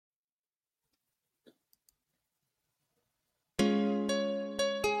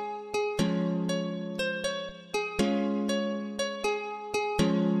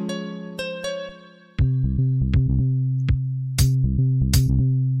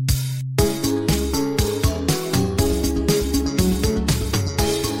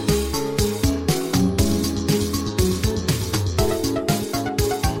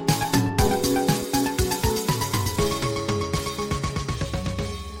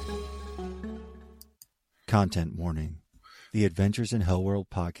Content warning. The Adventures in HellwQrld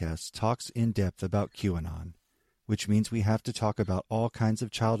podcast talks in depth about QAnon, which means we have to talk about all kinds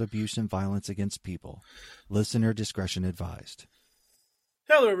of child abuse and violence against people. Listener discretion advised.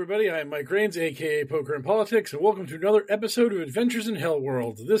 Hello, everybody. I'm Mike Rains, a.k.a. Poker and Politics, and welcome to another episode of Adventures in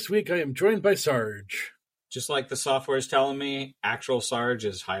HellwQrld. This week, I am joined by Sarge. Just like the software is telling me, actual Sarge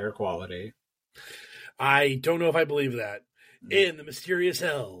is higher quality. I don't know if I believe that. In the mysterious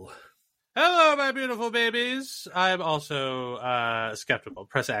hell. Hello, my beautiful babies. I'm also skeptical.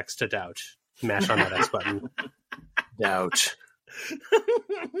 Press X to doubt. Mash on that X button. Doubt. Not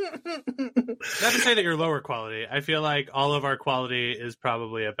to say that you're lower quality. I feel like all of our quality is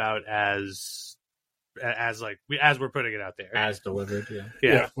probably about as we're putting it out there. As delivered, yeah.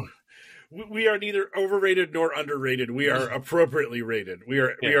 Yeah. We are neither overrated nor underrated. We are appropriately rated. We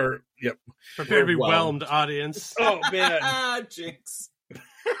are, yep. Prepare to be whelmed, audience. Oh, man. Jinx.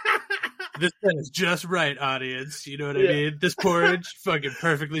 This is just right, audience. You know what I mean? This porridge, fucking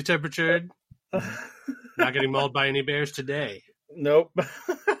perfectly temperatured. Not getting mauled by any bears today. Nope.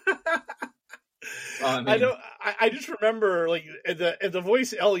 I just remember, like, the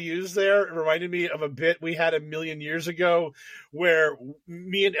voice Elle used there reminded me of a bit we had a million years ago where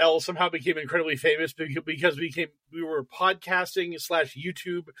me and Elle somehow became incredibly famous because we were podcasting /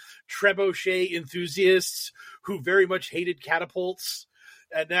 YouTube trebuchet enthusiasts who very much hated catapults.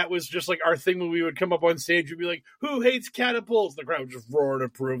 And that was just like our thing when we would come up on stage. We'd be like, who hates catapults? The crowd would just roar in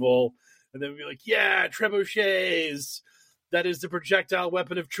approval. And then we'd be like, yeah, trebuchets. That is the projectile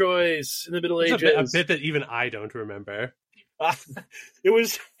weapon of choice in the Middle Ages. A bit that even I don't remember. It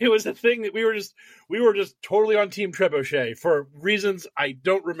was a thing that we were just totally on Team Trebuchet for reasons I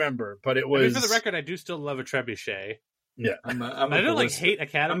don't remember. But it was. For the record, I do still love a trebuchet. Yeah, I don't hate a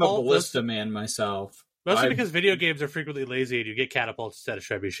catapult. I'm a ballista man myself. Mostly because video games are frequently lazy and you get catapults instead of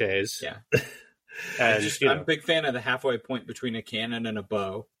trebuchets. Yeah. And, I'm a big fan of the halfway point between a cannon and a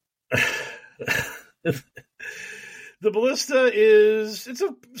bow. The ballista it's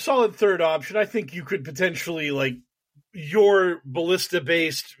a solid third option. I think you could potentially, like, your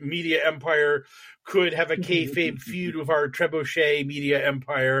ballista-based media empire could have a kayfabe feud with our trebuchet media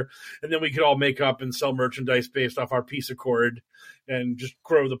empire, and then we could all make up and sell merchandise based off our piece of cord and just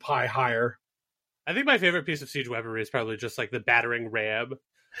grow the pie higher. I think my favorite piece of siege weaponry is probably just like the battering ram.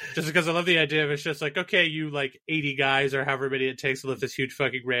 Just because I love the idea of it's just like, okay, you like 80 guys or however many it takes to lift this huge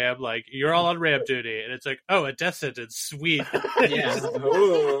fucking ram, like you're all on ram duty, and it's like, oh, a death sentence, sweet. Yeah. So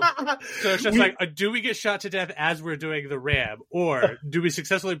it's just like, do we get shot to death as we're doing the ram, or do we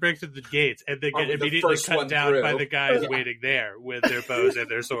successfully break through the gates and then get immediately cut down by the guys waiting there with their bows and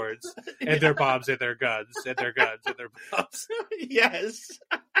their swords and their bombs and their guns and their guns and their bombs? Yes.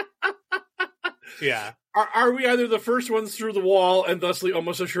 Yeah. Are we either the first ones through the wall and thusly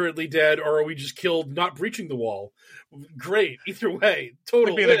almost assuredly dead, or are we just killed not breaching the wall? Great. Either way,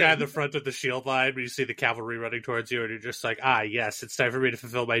 total Be the guy in the front with the shield line when you see the cavalry running towards you, and you're just like, yes, it's time for me to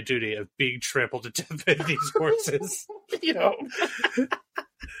fulfill my duty of being trampled to death by these horses. You know,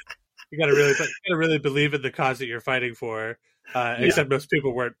 you gotta really believe in the cause that you're fighting for. Except most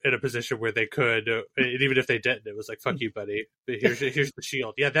people weren't in a position where they could, and even if they didn't, it was like, fuck you, buddy. Here's the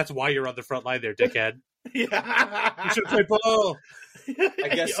shield. Yeah, that's why you're on the front line there, dickhead. Yeah. You should play ball.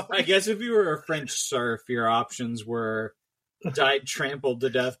 I guess if you were a French serf, your options were die trampled to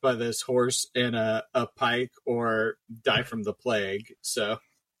death by this horse in a pike, or die from the plague. So,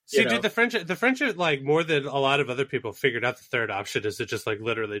 dude, the French are like, more than a lot of other people, figured out the third option is to just like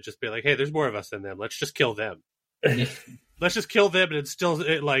literally just be like, hey, there's more of us than them. Let's just kill them. Let's just kill them, and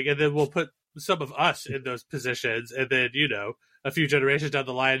and then we'll put some of us in those positions, and then, a few generations down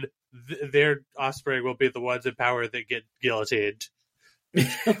the line, their offspring will be the ones in power that get guillotined.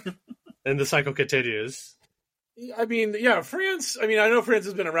 And the cycle continues. I mean, yeah, France, I know France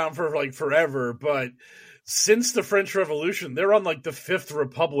has been around for like forever, but since the French Revolution, they're on like the Fifth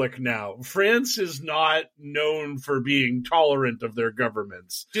Republic now. France is not known for being tolerant of their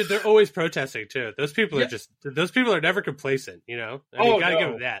governments. Dude, they're always protesting too. Those people are never complacent, you gotta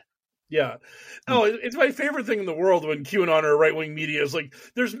give them that. Yeah. Oh, it's my favorite thing in the world when QAnon or right-wing media is like,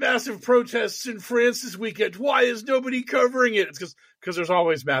 there's massive protests in France this weekend. Why is nobody covering it? It's because there's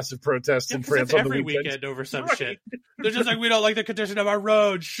always massive protests in France on the every weekend over some shit. They're just like, we don't like the condition of our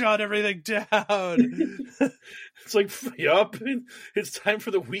road. Shut everything down. It's like, yup, it's time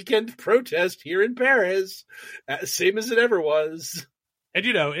for the weekend protest here in Paris. Same as it ever was. And,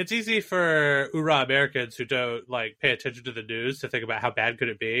 it's easy for Americans who don't, like, pay attention to the news to think about how bad could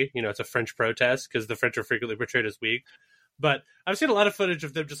it be. It's a French protest because the French are frequently portrayed as weak. But I've seen a lot of footage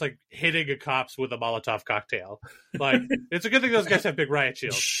of them just like hitting a cops with a Molotov cocktail. Like, it's a good thing those guys have big riot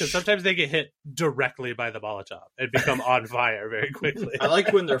shields, because sometimes they get hit directly by the Molotov and become on fire very quickly. I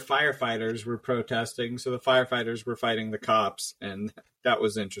like when their firefighters were protesting, so the firefighters were fighting the cops, and that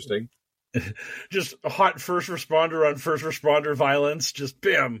was interesting. Just a hot first responder on first responder violence. Just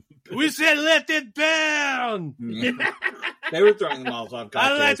bam. We said let it burn! Yeah. They were throwing the Molotov cocktails.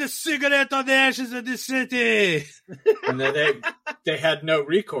 I light a cigarette on the ashes of the city! And then they had no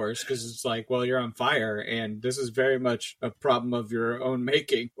recourse, because it's like, well, you're on fire, and this is very much a problem of your own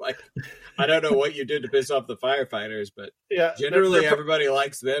making. Like, I don't know what you did to piss off the firefighters, but generally everybody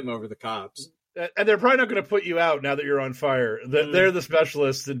likes them over the cops. And they're probably not going to put you out now that you're on fire. They're the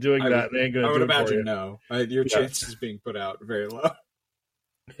specialists in doing that. They ain't going to do it for you. I would imagine no. Your chances of being put out are very low.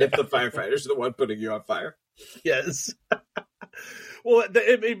 If the firefighters are the one putting you on fire. Yes. Well,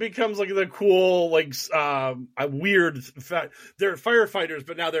 it becomes like the cool, like a weird fact. They're firefighters,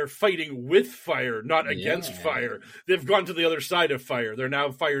 but now they're fighting with fire, not against fire. They've gone to the other side of fire. They're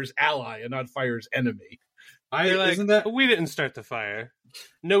now fire's ally and not fire's enemy. We didn't start the fire.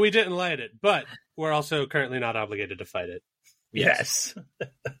 No, we didn't light it, but we're also currently not obligated to fight it. Yes.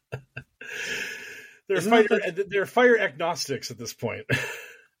 They're fire agnostics at this point.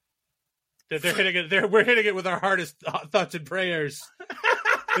 They're hitting it. We're hitting it with our hardest thoughts and prayers.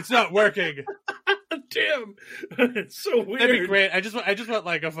 It's not working. Damn, it's so weird. That'd be great. I just want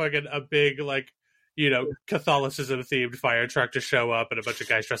like a big like, Catholicism themed fire truck to show up, and a bunch of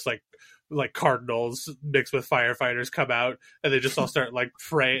guys dressed like cardinals mixed with firefighters come out, and they just all start like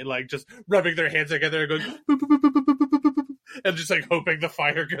praying, like just rubbing their hands together and going boop, boop, boop, boop, boop, boop, boop, and just like hoping the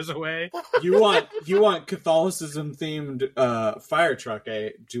fire goes away. You want Catholicism themed fire truck, eh?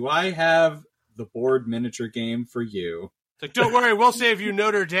 Do I have the board miniature game for you? It's like, don't worry, we'll save you,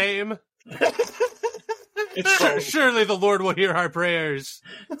 Notre Dame. Surely the Lord will hear our prayers.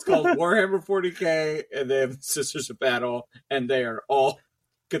 It's called Warhammer 40k, and they have Sisters of Battle, and they are all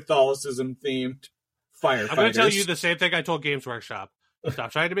Catholicism themed firefighters. I'm going to tell you the same thing I told Games Workshop.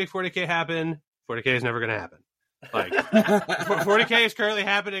 Stop trying to make 40k happen. 40k is never going to happen. Like 40k is currently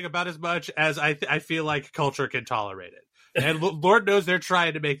happening about as much as I feel like culture can tolerate it. And Lord knows they're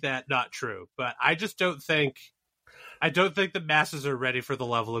trying to make that not true. But I just don't think the masses are ready for the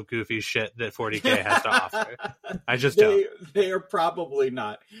level of goofy shit that 40k has to offer. I just don't. They are probably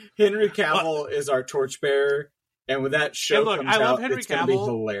not. Henry Cavill is our torchbearer. And when that show comes out, it's going to be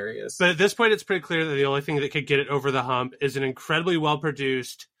hilarious. But at this point, it's pretty clear that the only thing that could get it over the hump is an incredibly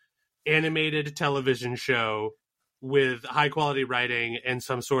well-produced animated television show with high-quality writing and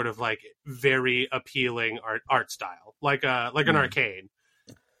some sort of like very appealing art style, like an Arcane.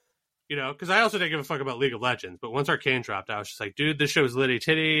 Because I also didn't give a fuck about League of Legends, but once Arcane dropped, I was just like, dude, this show is litty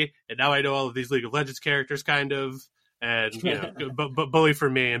titty, and now I know all of these League of Legends characters, kind of. And but bully for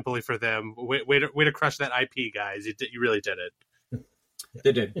me and bully for them. Way to crush that IP, guys! You really did it.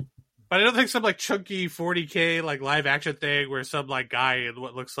 They did. But I don't think some like chunky 40k like live action thing where some like guy in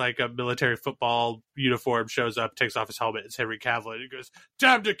what looks like a military football uniform shows up, takes off his helmet, it's Henry Cavill, and he goes,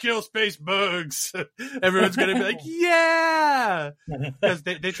 "Time to kill space bugs." Everyone's gonna be like, "Yeah," because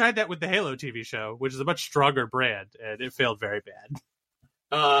they tried that with the Halo TV show, which is a much stronger brand, and it failed very bad.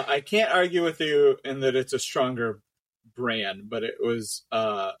 I can't argue with you in that it's a stronger brand, but it was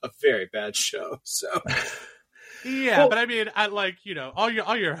a very bad show. So yeah, but I mean, I like, all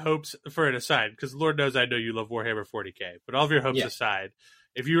your hopes for it aside, because Lord knows I know you love Warhammer 40k, but all of your hopes aside,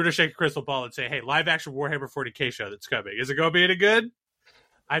 if you were to shake a crystal ball and say, hey, live action Warhammer 40k show that's coming, is it going to be any good?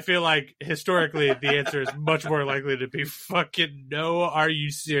 I feel like historically the answer is much more likely to be fucking no. Are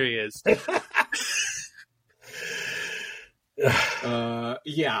you serious? I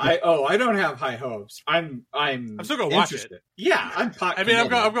don't have high hopes. I'm still gonna watch it. Yeah, I'm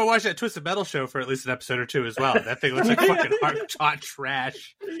gonna watch that Twisted Metal show for at least an episode or two as well. That thing looks like fucking hot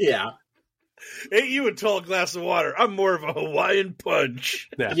trash. Yeah. Ain't you a tall glass of water? I'm more of a Hawaiian punch.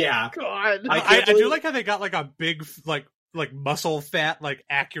 Yeah. God. I do like how they got like a big like muscle fat, like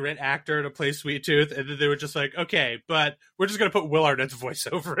accurate actor to play Sweet Tooth, and then they were just like, okay, but we're just gonna put Will Arnett's voice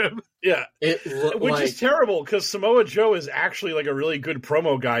over him. Yeah, which is terrible because Samoa Joe is actually like a really good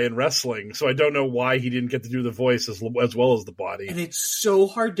promo guy in wrestling, so I don't know why he didn't get to do the voice as well as the body. And it's so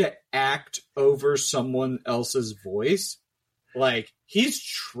hard to act over someone else's voice. Like, he's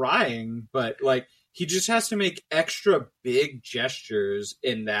trying, but like he just has to make extra big gestures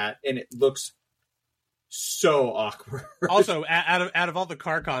in that, and it looks so awkward. Also, out of all the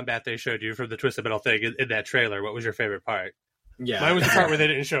car combat they showed you from the Twisted Metal thing in that trailer, what was your favorite part? Yeah. Mine was the part where they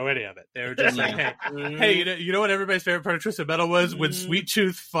didn't show any of it. They were just like, hey, you know what everybody's favorite part of Twisted Metal was? When Sweet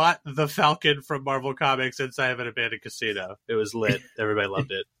Tooth fought the Falcon from Marvel Comics inside of an abandoned casino. It was lit. Everybody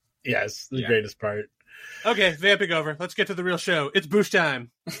loved it. Yes, the greatest part. Okay, vamping over. Let's get to the real show. It's Boosh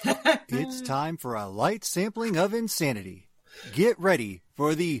time. It's time for a light sampling of insanity. Get ready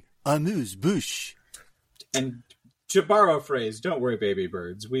for the amuse-bouche. And to borrow a phrase, don't worry, baby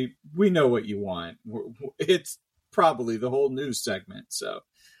birds. We know what you want. It's probably the whole news segment. So,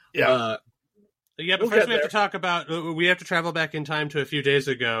 but first we have to talk about. We have to travel back in time to a few days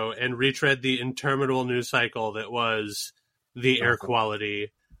ago and retread the interminable news cycle that was the air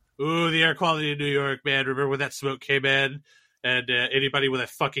quality. Ooh, the air quality in New York, man! Remember when that smoke came in, and anybody with a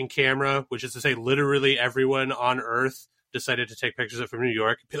fucking camera, which is to say, literally everyone on Earth, decided to take pictures of it from New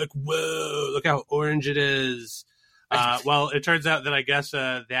York and be like, "Whoa, look how orange it is." Well, it turns out that I guess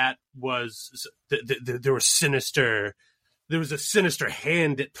that was there was sinister. There was a sinister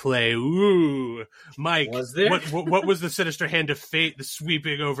hand at play. Ooh, Mike, was there? What was the sinister hand of fate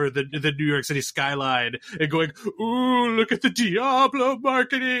sweeping over the New York City skyline and going, ooh, look at the Diablo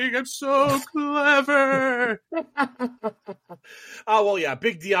marketing. I'm so clever. Well, yeah,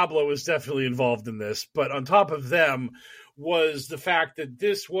 Big Diablo was definitely involved in this. But on top of them was the fact that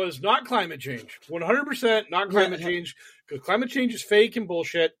this was not climate change. 100% not climate change, because climate change is fake and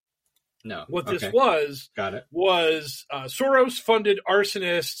bullshit. No. What this was Soros-funded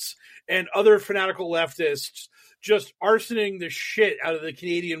arsonists and other fanatical leftists just arsoning the shit out of the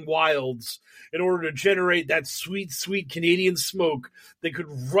Canadian wilds in order to generate that sweet, sweet Canadian smoke that could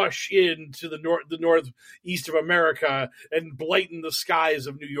rush into the northeast of America and blighten the skies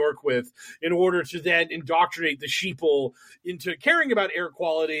of New York with, in order to then indoctrinate the sheeple into caring about air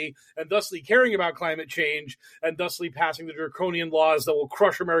quality and thusly caring about climate change and thusly passing the draconian laws that will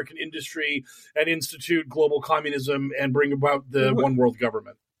crush American industry and institute global communism and bring about the one world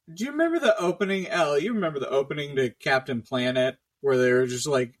government. Do you remember the opening, Elle? You remember the opening to Captain Planet, where they were just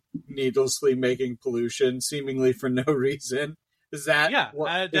like needlessly making pollution, seemingly for no reason? Is that? Yeah,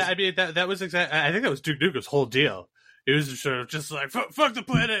 I mean that was exactly. I think that was Duke Nutem's whole deal. He was sort of just like fuck the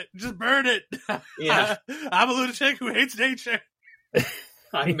planet, just burn it. Yeah, I'm a lunatic who hates nature.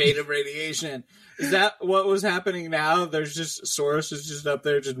 I'm made of radiation. Is that what was happening now? There's just Soros is just up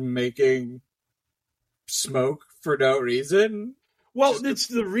there just making smoke for no reason. Well,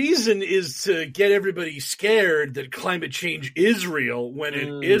 the reason is to get everybody scared that climate change is real when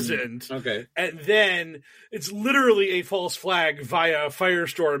it isn't. Okay. And then it's literally a false flag via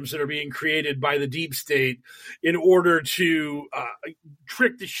firestorms that are being created by the deep state in order to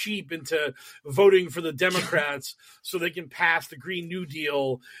trick the sheep into voting for the Democrats so they can pass the Green New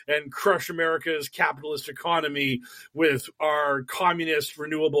Deal and crush America's capitalist economy with our communist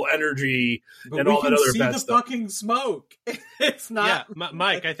renewable energy and all that other bad stuff. We can see the fucking smoke. It's not. Yeah,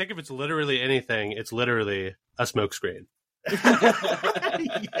 Mike, I think if it's literally anything, it's literally a smoke screen.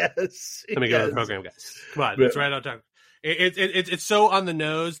 Yes. Let me go to the program, guys. Come on, it's right on time. It's so on the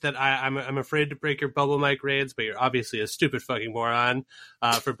nose that I'm afraid to break your bubble, Mike Rains, but you're obviously a stupid fucking moron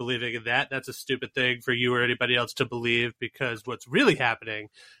for believing in that. That's a stupid thing for you or anybody else to believe, because what's really happening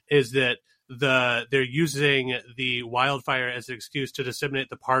is that they're using the wildfire as an excuse to disseminate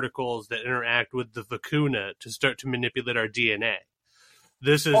the particles that interact with the vacuna to start to manipulate our DNA.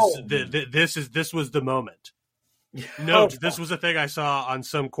 This was the moment. Note, this was a thing I saw on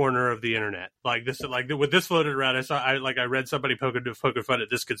some corner of the internet. Like this, like when this floated around, I read somebody poking fun at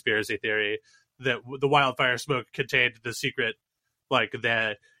this conspiracy theory that the wildfire smoke contained the secret, like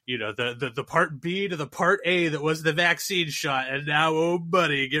that, you know, the part B to the part A that was the vaccine shot, and now, oh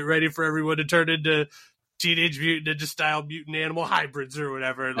buddy, get ready for everyone to turn into Teenage Mutant Ninja style mutant animal hybrids or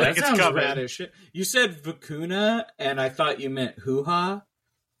whatever. Like, that it's coming. Radish. You said vacuna, and I thought you meant hoo-ha.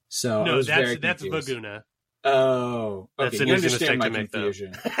 So no, that's confused. vaguna. Oh, okay. That's an you easy understand mistake my to make,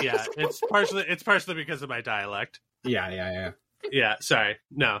 confusion. though. Yeah, it's partially because of my dialect. Yeah. Yeah, sorry,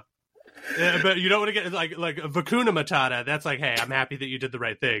 no. But you don't want to get like vacuna matata. That's like, hey, I'm happy that you did the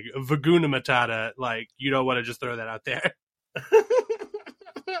right thing. Vaguna matata, like, you don't want to just throw that out there.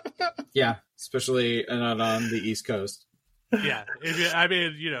 Yeah, especially not on the East Coast. Yeah, I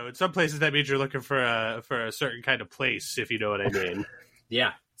mean, you know, in some places that means you're looking for a certain kind of place, if you know what I mean.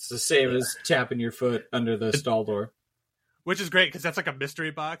 Yeah, it's the same as tapping your foot under the stall door. Which is great, because that's like a mystery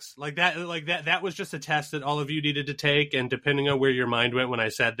box. Like that was just a test that all of you needed to take, and depending on where your mind went when I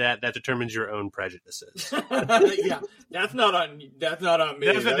said that determines your own prejudices. Yeah, that's not on me. That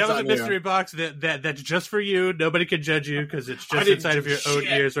was a mystery box that's just for you. Nobody can judge you because it's just inside of your own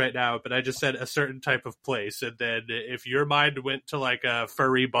ears right now. But I just said a certain type of place, and then if your mind went to like a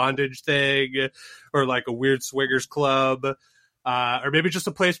furry bondage thing or like a weird swingers club, or maybe just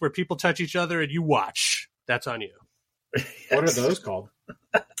a place where people touch each other and you watch. That's on you. Yes. What are those called?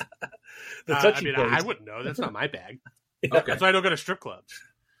 The touchy place. I wouldn't know. That's not my bag. Okay. That's why I don't go to strip clubs.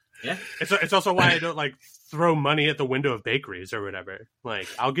 Yeah. It's also why I don't like throw money at the window of bakeries or whatever. Like,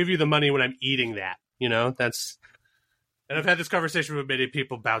 I'll give you the money when I'm eating that. You know, that's. And I've had this conversation with many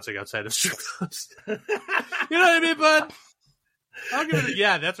people bouncing outside of strip clubs. You know what I mean, bud? I'll give it.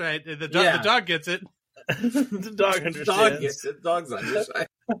 Yeah, that's right. The dog gets it. The dog understands. The dog gets it. Dog's on your side.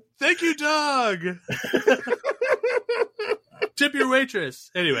 Thank you, dog. Tip your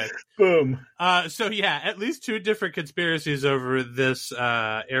waitress. Anyway. Boom. So yeah, at least 2 different conspiracies over this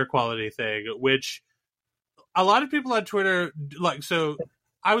air quality thing, which a lot of people on Twitter like. So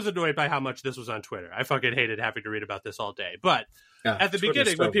I was annoyed by how much this was on Twitter. I fucking hated having to read about this all day. But at the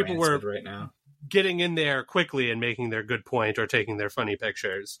beginning, when people were right now getting in there quickly and making their good point or taking their funny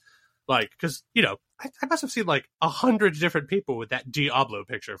pictures, like, because, you know, I must have seen like 100 different people with that Diablo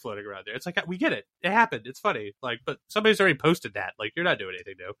picture floating around there. It's like, we get it. It happened. It's funny. Like, but somebody's already posted that. Like, you're not doing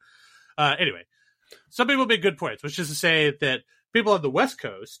anything new. Anyway, some people make good points, which is to say that people on the West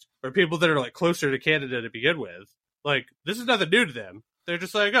Coast, or people that are like closer to Canada to begin with, like, this is nothing new to them. They're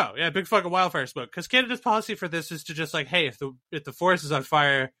just like, oh, yeah, big fucking wildfire smoke. Because Canada's policy for this is to just like, hey, if the forest is on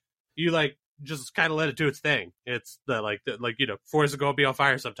fire, you like just kind of let it do its thing. It's you know, forests are going to be on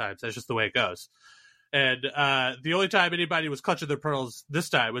fire sometimes. That's just the way it goes. And the only time anybody was clutching their pearls this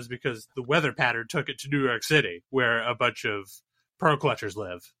time was because the weather pattern took it to New York City, where a bunch of pearl clutchers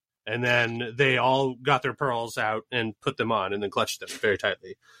live. And then they all got their pearls out and put them on and then clutched them very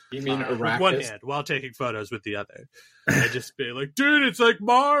tightly. You mean with one hand while taking photos with the other. And just be like, dude, it's like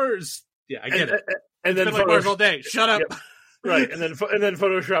Mars. Yeah, I get it. And then like Mars all day. Shut up. Yep. Right, and then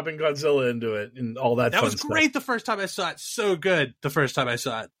photoshopping Godzilla into it and all that. That fun was great stuff. the first time I saw it. So good the first time I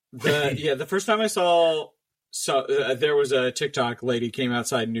saw it. The first time I saw there was a TikTok lady came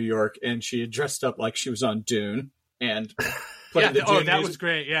outside New York and she had dressed up like she was on Dune and that was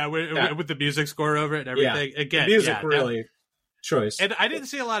great. Yeah, with the music score over it and everything. Yeah. Again, the music really choice. And I didn't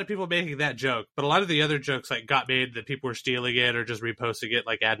see a lot of people making that joke, but a lot of the other jokes like got made that people were stealing it or just reposting it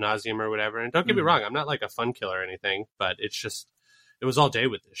like ad nauseum or whatever. And don't get me wrong, I'm not like a fun killer or anything, but it's just it was all day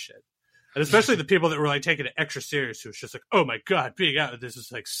with this shit. And especially the people that were like taking it extra serious, who was just like, oh my god, being out with this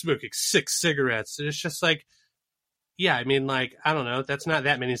is like smoking 6 cigarettes. And it's just like, yeah, I mean, like, I don't know, that's not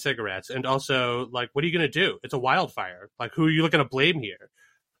that many cigarettes. And also, like, what are you gonna do? It's a wildfire. Like, who are you looking to blame here?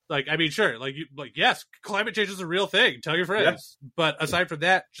 Like, I mean, sure, yes, climate change is a real thing. Tell your friends. Yeah. But aside from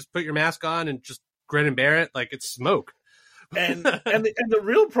that, just put your mask on and just grin and bear it. Like, it's smoke. And the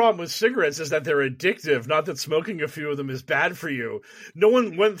real problem with cigarettes is that they're addictive. Not that smoking a few of them is bad for you. No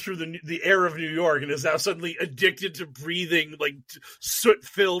one went through the air of New York and is now suddenly addicted to breathing like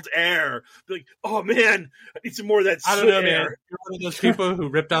soot-filled air. Like, oh man, I need some more of that. I don't know, man. You're one of those people who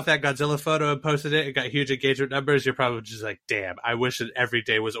ripped off that Godzilla photo and posted it and got huge engagement numbers. You're probably just like, damn, I wish that every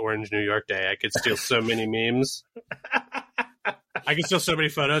day was Orange New York Day. I could steal so many memes. I can steal so many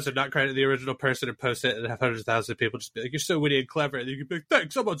photos and not credit the original person and post it and have hundreds of thousands of people just be like, you're so witty and clever. And you can be like,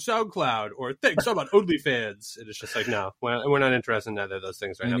 thanks, I'm on SoundCloud, or thanks, I'm on OnlyFans. And it's just like, no, we're not interested in either of those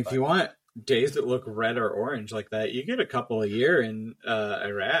things right now. And if you want days that look red or orange like that, you get a couple a year in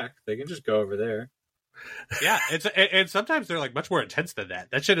Iraq. They can just go over there. Yeah, and sometimes they're like much more intense than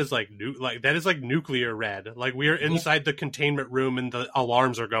that. That shit is like that is like nuclear red. Like we are inside the containment room and the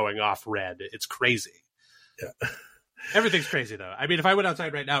alarms are going off red. It's crazy. Yeah. Everything's crazy, though. I mean, if I went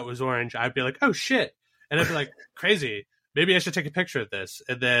outside right now, it was orange, I'd be like, oh, shit. And I'd be like, crazy. Maybe I should take a picture of this.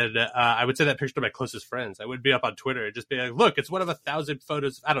 And then I would send that picture to my closest friends. I would be up on Twitter and just be like, look, it's one of 1,000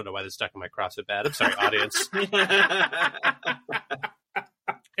 photos. I don't know why this stuck in my craw so bad. I'm sorry, audience.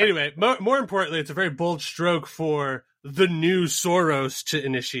 Anyway, more importantly, it's a very bold stroke for the new Soros to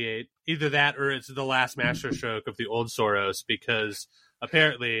initiate. Either that or it's the last masterstroke of the old Soros, because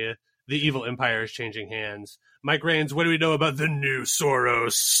apparently the evil empire is changing hands. Mike Rains, what do we know about the new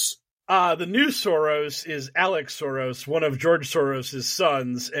Soros? The new Soros is Alex Soros, one of George Soros'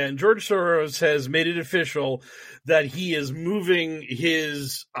 sons. And George Soros has made it official that he is moving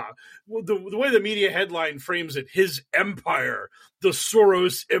his, the way the media headline frames it, his empire, the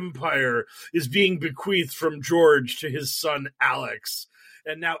Soros empire, is being bequeathed from George to his son Alex.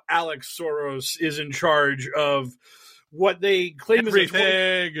 And now Alex Soros is in charge of what they claim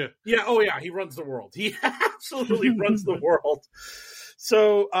everything. He runs the world. He absolutely runs the world.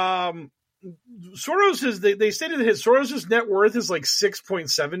 So Soros they stated that Soros' net worth is like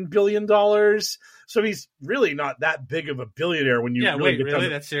 $6.7 billion. So he's really not that big of a billionaire when you really?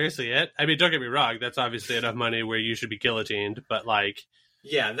 That's seriously it? I mean, don't get me wrong. That's obviously enough money where you should be guillotined, but like,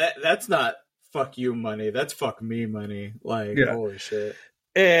 yeah, that's not fuck you money. That's fuck me money. Like, holy shit.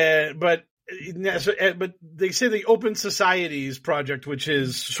 But they say the Open Societies project, which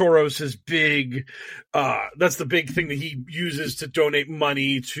is Soros's big, that's the big thing that he uses to donate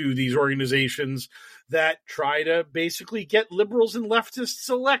money to these organizations that try to basically get liberals and leftists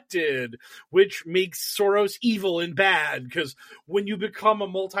elected, which makes Soros evil and bad, because when you become a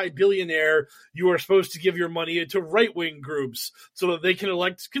multi-billionaire, you are supposed to give your money to right-wing groups so that they can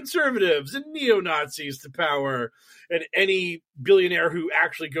elect conservatives and neo-Nazis to power. And any billionaire who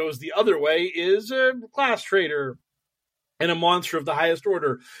actually goes the other way is a class traitor and a monster of the highest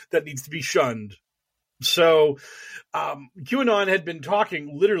order that needs to be shunned. So QAnon had been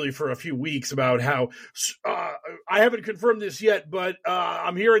talking literally for a few weeks about how I haven't confirmed this yet, but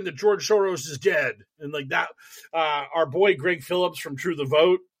I'm hearing that George Soros is dead. And like that, our boy Greg Phillips from True the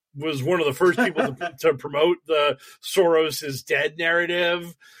Vote was one of the first people to promote the Soros is dead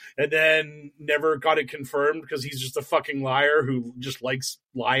narrative, and then never got it confirmed because he's just a fucking liar who just likes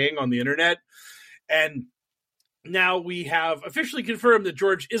lying on the internet. And now we have officially confirmed that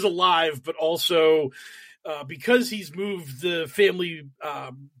George is alive, but also because he's moved the family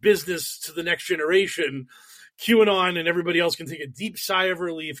business to the next generation, QAnon and everybody else can take a deep sigh of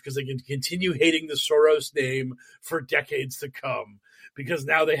relief because they can continue hating the Soros name for decades to come, because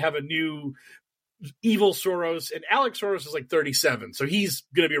now they have a new evil Soros, and Alex Soros is like 37, so he's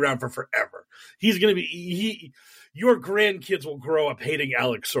going to be around for forever. He's going to be your grandkids will grow up hating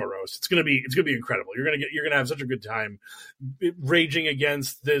Alex Soros. It's going to be incredible. You're going to have such a good time raging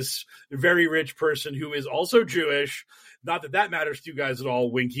against this very rich person who is also Jewish. Not that that matters to you guys at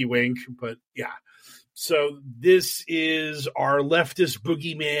all, winky wink, but yeah. So this is our leftist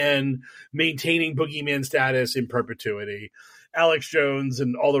boogeyman maintaining boogeyman status in perpetuity. Alex Jones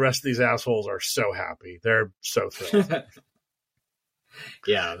and all the rest of these assholes are so happy. They're so thrilled.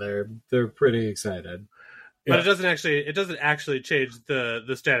 Yeah, they're pretty excited. But it doesn't actually change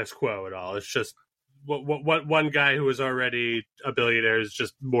the status quo at all. It's just what one guy who was already a billionaire is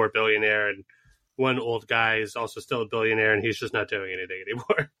just more billionaire, and one old guy is also still a billionaire, and he's just not doing anything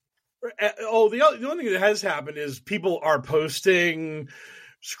anymore. Oh, the only thing that has happened is people are posting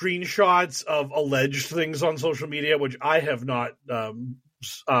screenshots of alleged things on social media, which I have not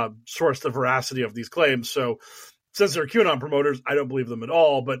sourced the veracity of these claims. So since they're QAnon promoters, I don't believe them at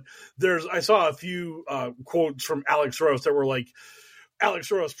all. But I saw a few quotes from Alex Soros that were like, Alex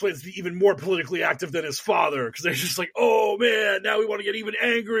Soros plans to be even more politically active than his father, because they're just like, oh man, now we want to get even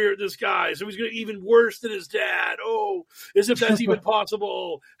angrier at this guy, so he's going to be even worse than his dad. Oh, as if that's even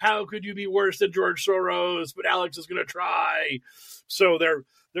possible. How could you be worse than George Soros? But Alex is going to try. So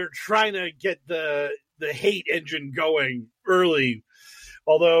they're trying to get the hate engine going early,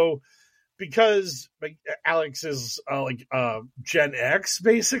 although because Alex is Gen X,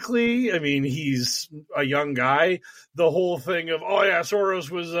 basically. I mean, he's a young guy. The whole thing of, oh yeah, Soros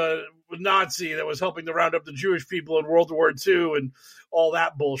was a Nazi that was helping to round up the Jewish people in World War II and all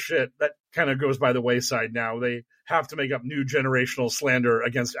that bullshit, that kind of goes by the wayside now. They have to make up new generational slander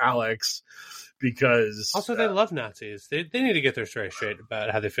against Alex because... Also, they love Nazis. They need to get their story straight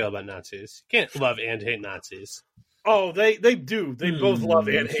about how they feel about Nazis. You can't love and hate Nazis. Oh, they do. They both love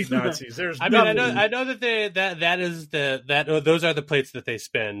and hate Nazis. I know that those are the plates that they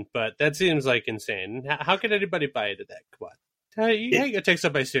spin, but that seems like insane. How can anybody buy into that? Come on, you can't take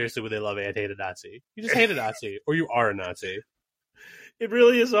somebody seriously when they love and hate a Nazi. You just hate a Nazi, or you are a Nazi. It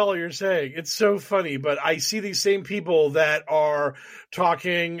really is all you're saying. It's so funny, but I see these same people that are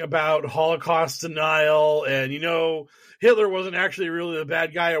talking about Holocaust denial and, Hitler wasn't actually really the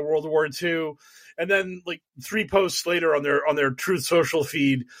bad guy in World War II. And then like 3 posts later on their Truth Social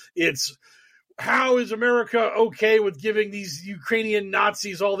feed, it's, how is America okay with giving these Ukrainian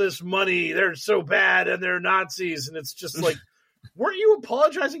Nazis all this money? They're so bad and they're Nazis. And it's just like, weren't you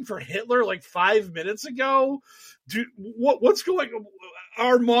apologizing for Hitler like 5 minutes ago? Dude, what's going on?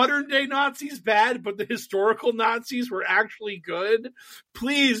 Are modern day Nazis bad, but the historical Nazis were actually good?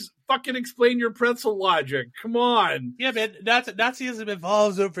 Please fucking explain your pretzel logic. Come on. Yeah, man. Nazism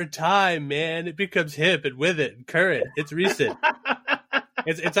evolves over time, man. It becomes hip and with it and current. It's recent.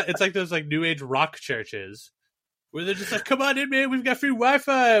 It's like those like new age rock churches where they're just like, come on in, man. We've got free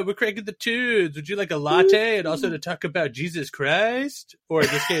Wi-Fi. We're cranking the tunes. Would you like a latte? And also to talk about Jesus Christ, or in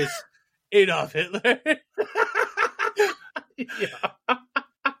this case, Adolf Hitler. Yeah.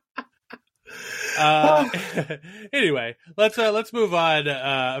 Anyway, let's move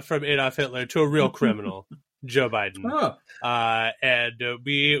on from Adolf Hitler to a real criminal, Joe Biden. And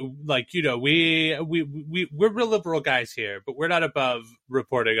we're real liberal guys here, but we're not above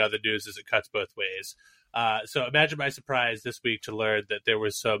reporting on the news as it cuts both ways. So imagine my surprise this week to learn that there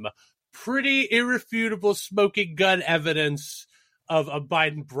was some pretty irrefutable smoking gun evidence of a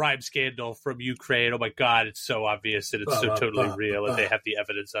Biden bribe scandal from Ukraine. Oh my God, it's so obvious and it's so totally real, and they have the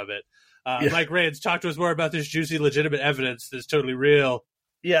evidence of it. Mike Rains, talk to us more about this juicy, legitimate evidence that's totally real.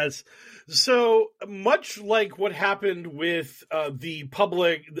 Yes. So much like what happened with the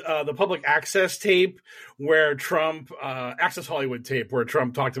public access tape, where Trump Access Hollywood tape, where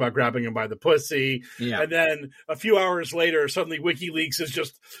Trump talked about grabbing him by the pussy, and then a few hours later, suddenly WikiLeaks is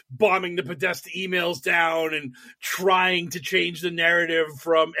just bombing the Podesta emails down and trying to change the narrative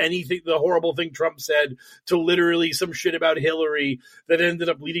from anything, the horrible thing Trump said, to literally some shit about Hillary that ended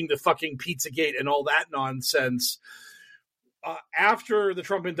up leading to fucking Pizzagate and all that nonsense. After the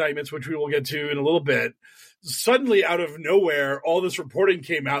Trump indictments, which we will get to in a little bit, suddenly out of nowhere, all this reporting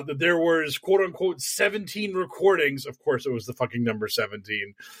came out that there was, quote unquote, 17 recordings. Of course, it was the fucking number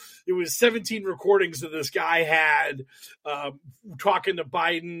 17. It was 17 recordings that this guy had talking to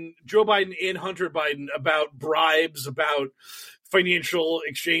Biden, Joe Biden and Hunter Biden, about bribes, about financial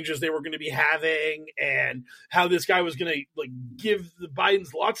exchanges they were going to be having, and how this guy was going to like give the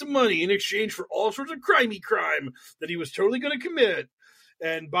Bidens lots of money in exchange for all sorts of crime that he was totally going to commit.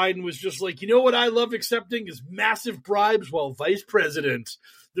 And Biden was just like, you know what I love accepting is massive bribes while vice president.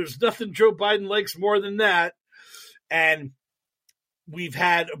 There's nothing Joe Biden likes more than that. And we've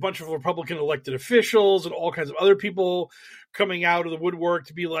had a bunch of Republican elected officials and all kinds of other people coming out of the woodwork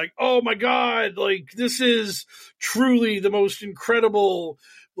to be like, oh my God, like this is truly the most incredible,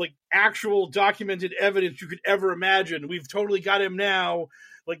 like actual documented evidence you could ever imagine. We've totally got him now.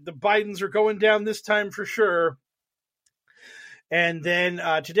 Like the Bidens are going down this time for sure. And then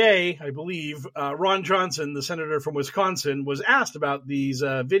today, I believe, Ron Johnson, the senator from Wisconsin, was asked about these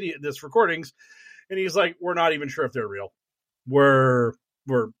this recordings, and he's like, "We're not even sure if they're real. We're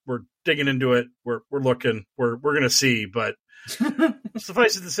digging into it. We're looking. We're going to see, but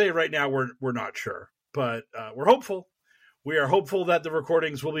suffice it to say, right now we're not sure. But we're hopeful. We are hopeful that the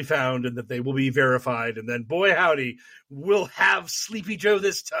recordings will be found and that they will be verified. And then, boy howdy, we'll have Sleepy Joe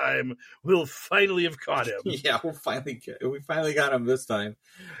this time. We'll finally have caught him. Yeah, we finally got him this time.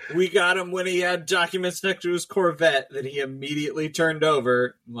 We got him when he had documents next to his Corvette that he immediately turned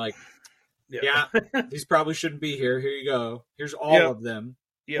over. I'm like, yeah, these probably shouldn't be here. Here you go. Here's all of them.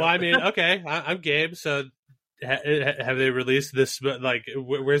 Yeah. Well, I mean, okay, I'm game. So have they released this? Like,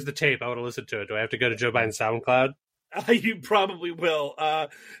 where's the tape? I want to listen to it. Do I have to go to Joe Biden's SoundCloud? You probably will.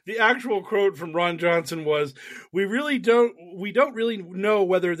 The actual quote from Ron Johnson was, we don't really know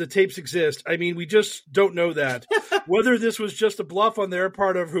whether the tapes exist. I mean, we just don't know that. Whether this was just a bluff on their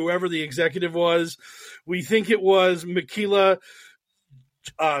part of whoever the executive was. We think it was Michaela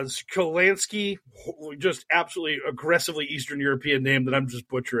Skolansky, just absolutely aggressively Eastern European name that I'm just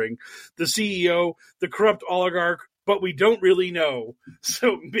butchering, the CEO, the corrupt oligarch, but we don't really know.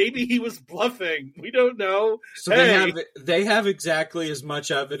 So maybe he was bluffing. We don't know. So they have exactly as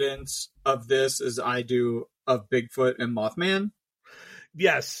much evidence of this as I do of Bigfoot and Mothman?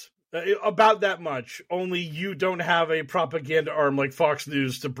 Yes, about that much. Only you don't have a propaganda arm like Fox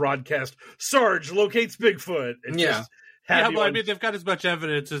News to broadcast, Sarge locates Bigfoot. Yeah. Well, I mean, they've got as much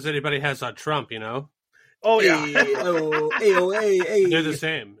evidence as anybody has on Trump, you know? Oh, yeah. They're the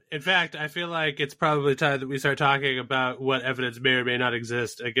same. In fact, I feel like it's probably time that we start talking about what evidence may or may not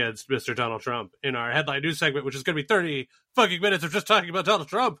exist against Mr. Donald Trump in our headline news segment, which is going to be 30 fucking minutes of just talking about Donald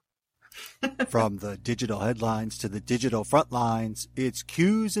Trump. From the digital headlines to the digital front lines, it's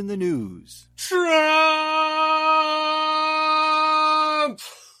Q's in the news. Trump!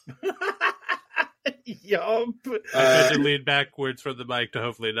 Yup. I had to lean backwards from the mic to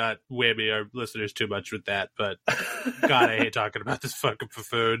hopefully not whammy our listeners too much with that, but God, I hate talking about this fucking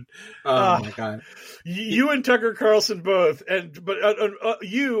buffoon. Oh my God. You and Tucker Carlson both, but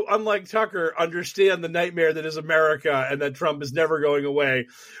you, unlike Tucker, understand the nightmare that is America and that Trump is never going away.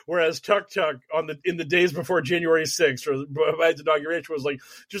 Whereas Tuck in the days before January 6th or Biden's inauguration was like,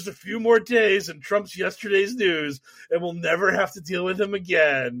 just a few more days and Trump's yesterday's news and we'll never have to deal with him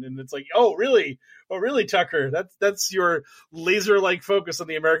again. And it's like, oh, really? Oh, really, Tucker? That's your laser-like focus on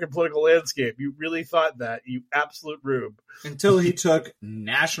the American political landscape. You really thought that, you absolute rube. Until he took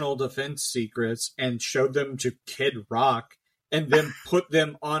national defense secrets and showed them to Kid Rock and then put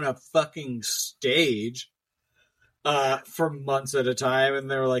them on a fucking stage for months at a time. And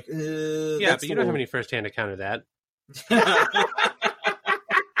they were like, yeah, but you don't have any firsthand account of that.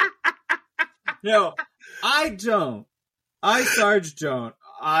 No, I don't. Sarge, don't.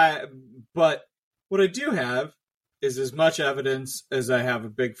 But what I do have is as much evidence as I have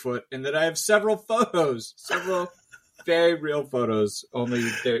of Bigfoot, and that I have several very real photos. Only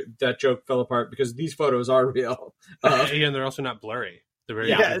that joke fell apart because these photos are real. And they're also not blurry.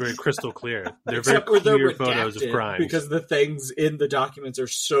 They're very crystal clear. They're Except very they're clear photos of redacted crimes. because the things in the documents are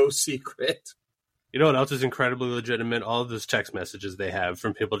so secret. You know what else is incredibly legitimate? All of those text messages they have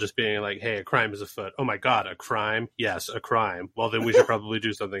from people just being like, hey, a crime is afoot. Oh my God, a crime? Yes, a crime. Well, then we should probably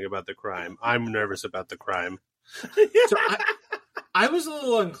do something about the crime. I'm nervous about the crime. So I was a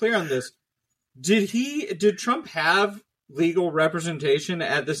little unclear on this. Did Trump have legal representation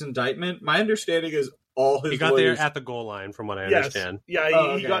at this indictment? My understanding is all his He got lawyers... there at the goal line, from what I understand.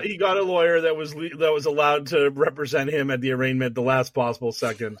 Yeah, he got a lawyer that was allowed to represent him at the arraignment the last possible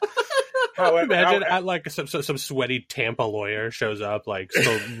second. Imagine at like some sweaty Tampa lawyer shows up, like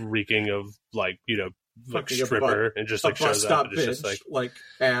still reeking of like stripper, and just like shows up and it's just like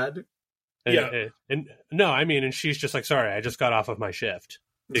ad. And she's just like, sorry, I just got off of my shift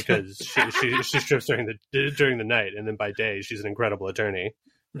because she strips during the night, and then by day she's an incredible attorney.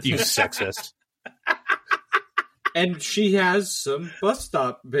 You sexist. And she has some bus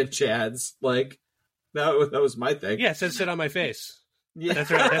stop bitch ads. Like that was my thing. Yeah, it says sit on my face. Yeah.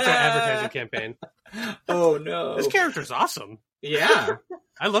 That's our advertising campaign. Oh no, this character's awesome. Yeah,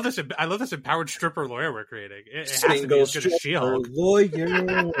 I love this empowered stripper lawyer we're creating. It has single to be as good as She-Hulk.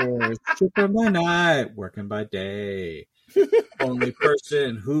 lawyer, stripper by night, working by day. Only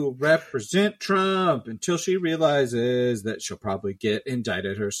person who represent Trump until she realizes that she'll probably get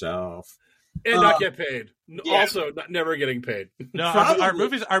indicted herself. And not get paid. Yeah. Also, never getting paid. No, our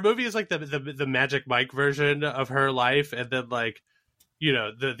movie is like the Magic Mike version of her life, and then like,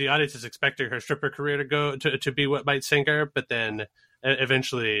 the audience is expecting her stripper career to go to be what might sink her, but then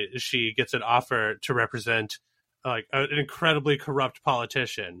eventually she gets an offer to represent like an incredibly corrupt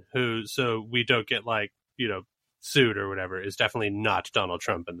politician who, so we don't get like sued or whatever, is definitely not Donald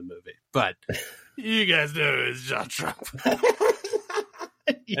Trump in the movie, but you guys know it's John Trump.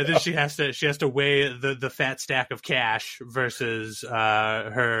 And then she has to weigh the fat stack of cash versus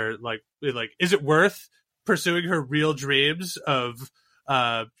her like is it worth pursuing her real dreams of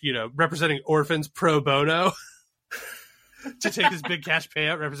representing orphans pro bono to take this big cash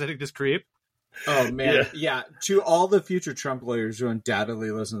payout representing this creep? Oh man, yeah. To all the future Trump lawyers who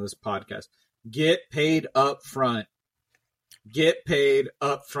undoubtedly listen to this podcast, get paid up front. Get paid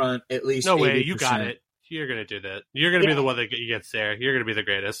up front at least. No 80%. way, you got it. You're gonna do that. You're gonna be the one that gets there. You're gonna be the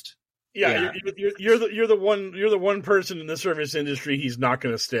greatest. Yeah. You're the one person in the service industry he's not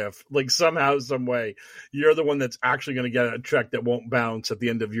going to stiff. Like somehow, some way, you're the one that's actually going to get a check that won't bounce at the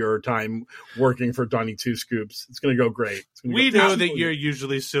end of your time working for Donnie Two Scoops. It's going to go great. We know that you're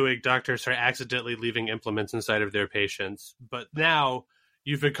usually suing doctors for accidentally leaving implements inside of their patients, but now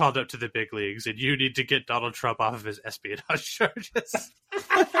you've been called up to the big leagues, and you need to get Donald Trump off of his espionage charges.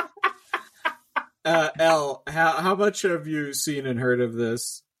 Elle, how much have you seen and heard of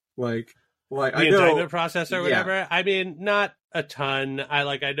this? Like the I know indictment process or whatever. Yeah. I mean, not a ton. I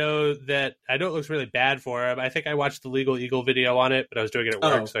know it looks really bad for him. I think I watched the Legal Eagle video on it, but I was doing it at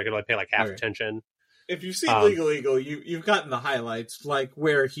work, so I could only pay like half attention. If you've seen Legal Eagle, you've gotten the highlights, like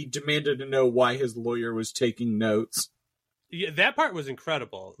where he demanded to know why his lawyer was taking notes. Yeah, that part was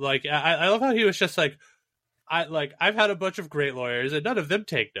incredible. Like, I love how he was just like, I've had a bunch of great lawyers, and none of them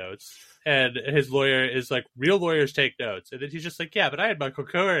take notes. And his lawyer is like, real lawyers take notes. And then he's just like, yeah, but I had Michael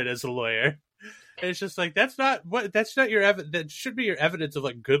Cohen as a lawyer. And it's just like, that should be your evidence of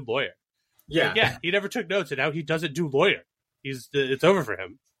like good lawyer. Yeah. Like, yeah, he never took notes, and now he doesn't do lawyer. It's over for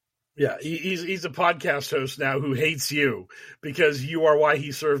him. Yeah, he's a podcast host now who hates you because you are why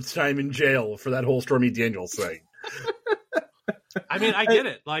he served time in jail for that whole Stormy Daniels thing. I mean, I get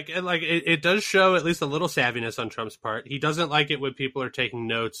it. It does show at least a little savviness on Trump's part. He doesn't like it when people are taking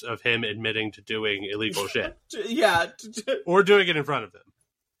notes of him admitting to doing illegal shit. Yeah. Or doing it in front of them.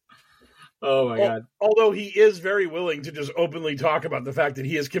 Oh my God. Although he is very willing to just openly talk about the fact that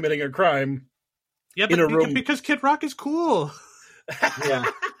he is committing a crime. Yeah, but because Kid Rock is cool. Yeah.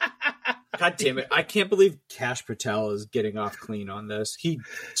 God damn it. I can't believe Kash Patel is getting off clean on this. He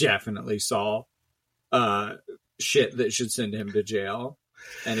definitely saw shit that should send him to jail.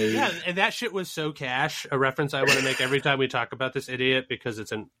 And that shit was so Cash, a reference I want to make every time we talk about this idiot because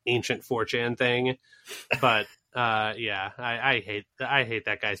it's an ancient 4chan thing. But I hate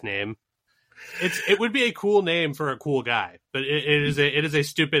that guy's name. It would be a cool name for a cool guy, but it is a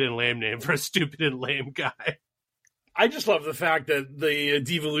stupid and lame name for a stupid and lame guy. I just love the fact that the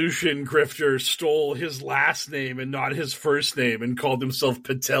devolution grifter stole his last name and not his first name and called himself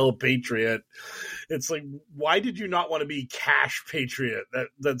Patel Patriot. It's like, why did you not want to be Cash Patriot?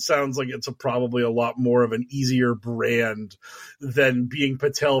 That sounds like it's probably a lot more of an easier brand than being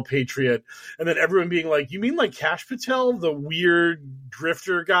Patel Patriot. And then everyone being like, you mean like Cash Patel, the weird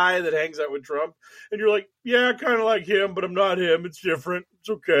drifter guy that hangs out with Trump? And you're like, yeah, kind of like him, but I'm not him. It's different. It's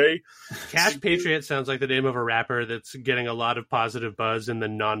okay. Cash Patriot sounds like the name of a rapper that's getting a lot of positive buzz in the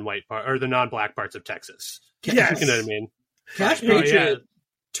non-white part or the non-black parts of Texas. Yes. You know what I mean? Cash Patriot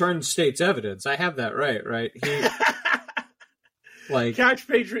turned state's evidence. I have that right? He, like Cash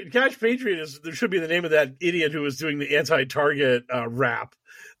Patriot there should be the name of that idiot who was doing the anti-Target rap,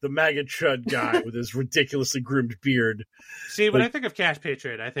 the MAGA chud guy with his ridiculously groomed beard. See, when I think of Cash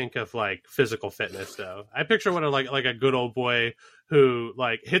Patriot, I think of like physical fitness. Though I picture one of like a good old boy who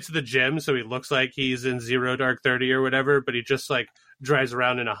like hits the gym, so he looks like he's in Zero Dark 30 or whatever, but he just like drives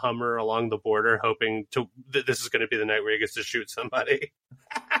around in a Hummer along the border, hoping that this is going to be the night where he gets to shoot somebody.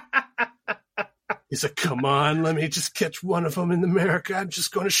 He's like, come on, let me just catch one of them in America. I'm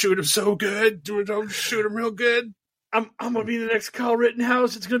just going to shoot him so good. Shoot him real good. I'm going to be the next Kyle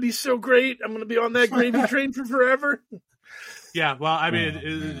Rittenhouse. It's going to be so great. I'm going to be on that gravy train for forever. Yeah, well, I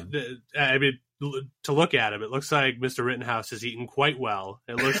mean, to look at him, it looks like Mr. Rittenhouse has eaten quite well.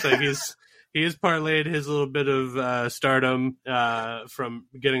 It looks like he has parlayed his little bit of stardom from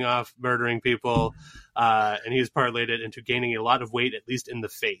getting off murdering people, and he's parlayed it into gaining a lot of weight, at least in the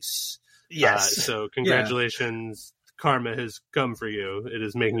face. Yes. So congratulations. Yeah. Karma has come for you. It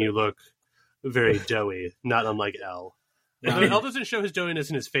is making you look very doughy, not unlike Elle. Although Elle doesn't show his doughiness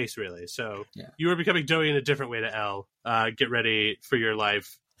in his face, really. So you are becoming doughy in a different way to Elle. Get ready for your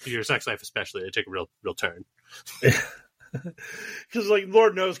life, your sex life especially, to take a real turn. Because, like,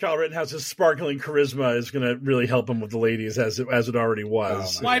 Lord knows Kyle Rittenhouse's sparkling charisma is going to really help him with the ladies as it already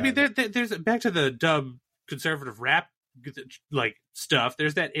was. Well, I mean, there's back to the dumb conservative rap like stuff.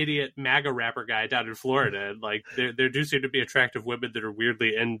 There's that idiot MAGA rapper guy down in Florida. And, like, there do seem to be attractive women that are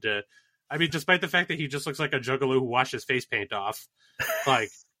weirdly into. I mean, despite the fact that he just looks like a juggalo who washed his face paint off,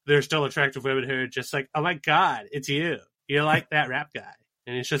 like, there's still attractive women who are just like, oh my God, it's you. You like that rap guy.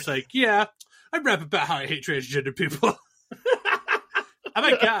 And it's just like, yeah, I rap about how I hate transgender people. Oh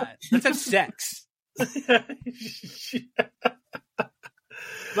my God, let's have sex.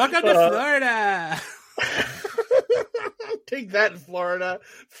 Welcome to Florida. Take that in Florida.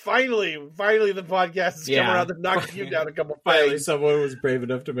 Finally, the podcast is coming around to knock you down a couple Finally, someone was brave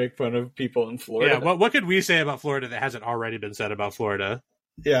enough to make fun of people in Florida. Yeah, what could we say about Florida that hasn't already been said about Florida?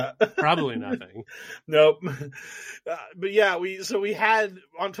 Yeah. Probably nothing. Nope. But yeah, we had,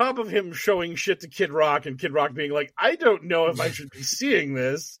 on top of him showing shit to Kid Rock and Kid Rock being like, I don't know if I should be seeing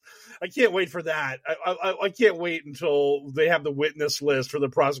this. I can't wait for that. I can't wait until they have the witness list for the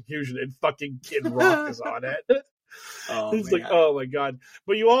prosecution and fucking Kid Rock is on it. It's like, oh my God.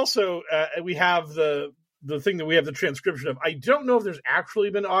 But you also, we have the thing that we have the transcription of. I don't know if there's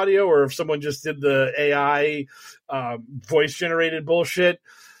actually been audio or if someone just did the AI voice generated bullshit,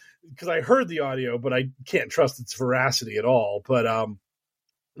 because I heard the audio, but I can't trust its veracity at all. But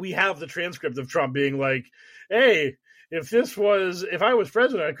we have the transcript of Trump being like, hey, if I was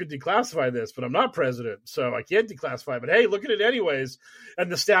president, I could declassify this, but I'm not president, so I can't declassify. But hey, look at it anyways. And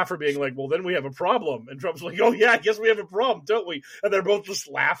the staff are being like, well, then we have a problem. And Trump's like, oh yeah, I guess we have a problem, don't we? And they're both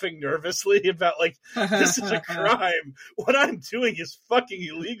just laughing nervously about like, this is a crime. What I'm doing is fucking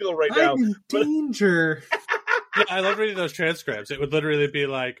illegal right now. I'm in danger. Yeah, I love reading those transcripts. It would literally be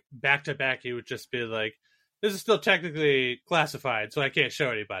like back to back. He would just be like, this is still technically classified, so I can't show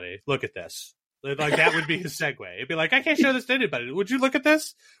anybody. Look at this. Like, that would be his segue. It'd be like, I can't show this to anybody. Would you look at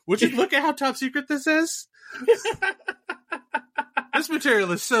this? Would you look at how top secret this is? This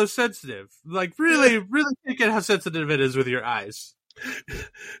material is so sensitive. Like, really, really think at how sensitive it is with your eyes.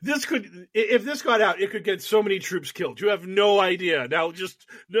 If this got out, it could get so many troops killed. You have no idea. Now,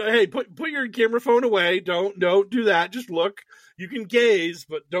 hey, put your camera phone away. Don't do that. Just look. You can gaze,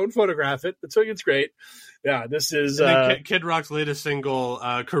 but don't photograph it. It's great. Yeah, this is Kid Rock's latest single,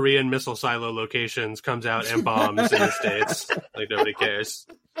 Korean Missile Silo Locations, comes out and bombs in the States. Like, nobody cares.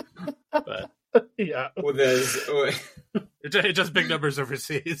 But yeah, well, it does big numbers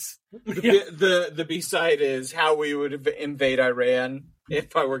overseas. The B-side is how we would invade Iran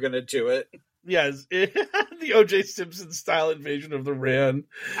if I were going to do it. Yes, the O.J. Simpson style invasion of Iran.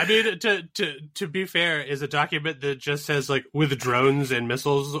 I mean, to be fair, is a document that just says like with drones and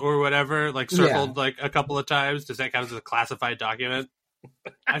missiles or whatever, like circled like a couple of times. Does that count as a classified document?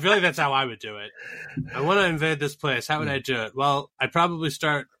 I feel like that's how I would do it. I want to invade this place. How would I do it? Well, I'd probably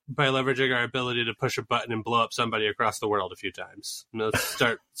start by leveraging our ability to push a button and blow up somebody across the world a few times. Let's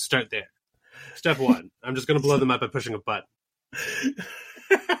start there. Step one: I'm just going to blow them up by pushing a button.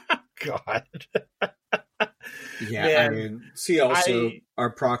 God. Yeah, Man, I mean, see also our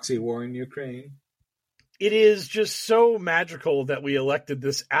proxy war in Ukraine. It is just so magical that we elected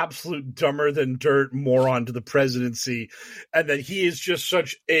this absolute dumber than dirt moron to the presidency, and that he is just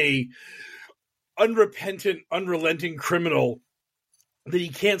such a unrepentant, unrelenting criminal that he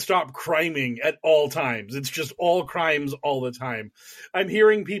can't stop criming at all times. It's just all crimes all the time. I'm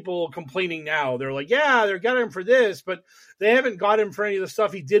hearing people complaining now. They're like, yeah, they got him for this, but they haven't got him for any of the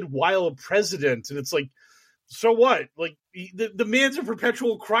stuff he did while a president. And it's like, so what? Like, the man's a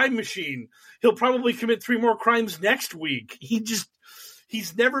perpetual crime machine. He'll probably commit 3 more crimes next week. He's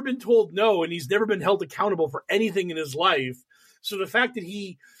never been told no, and he's never been held accountable for anything in his life. So the fact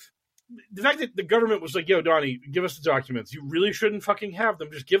that the government was like, yo, Donnie, give us the documents. You really shouldn't fucking have them.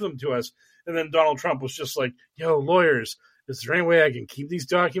 Just give them to us. And then Donald Trump was just like, yo, lawyers, is there any way I can keep these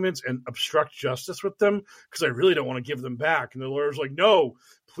documents and obstruct justice with them? Because I really don't want to give them back. And the lawyer's like, no,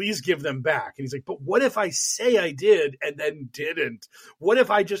 please give them back. And he's like, but what if I say I did and then didn't? What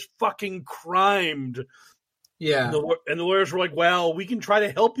if I just fucking crimed? Yeah. And the lawyers were like, well, we can try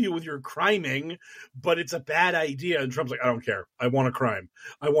to help you with your criming, but it's a bad idea. And Trump's like, I don't care. I want to crime.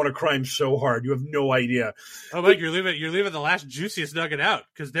 I want to crime so hard. You have no idea. Oh, Mike, you're leaving the last juiciest nugget out,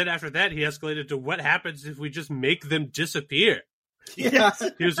 because then after that, he escalated to what happens if we just make them disappear. Yeah.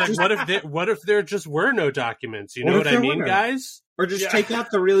 He was like, what if there just were no documents? You know what I mean, guys? Or just take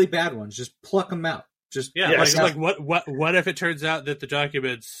out the really bad ones. Just pluck them out. Just like what if it turns out that the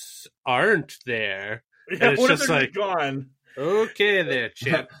documents aren't there? Yeah, it's what just if they're like, gone? Okay there,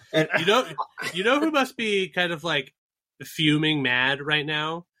 Chip. And you know who must be kind of like fuming mad right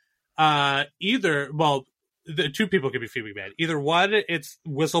now? The 2 people could be fuming mad. Either one, it's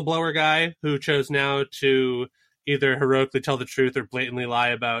whistleblower guy who chose now to either heroically tell the truth or blatantly lie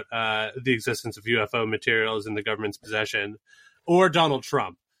about the existence of UFO materials in the government's possession, or Donald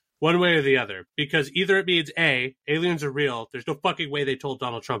Trump. One way or the other, because either it means A, aliens are real. There's no fucking way they told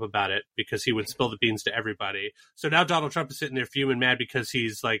Donald Trump about it, because he would spill the beans to everybody. So now Donald Trump is sitting there fuming mad because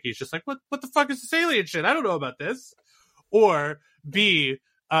he's just like, what the fuck is this alien shit? I don't know about this. Or B,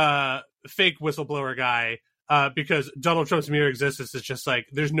 fake whistleblower guy, because Donald Trump's mere existence is just like,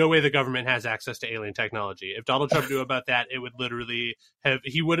 there's no way the government has access to alien technology. If Donald Trump knew about that, it would literally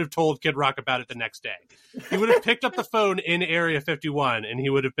he would have told Kid Rock about it the next day. He would have picked up the phone in Area 51 and he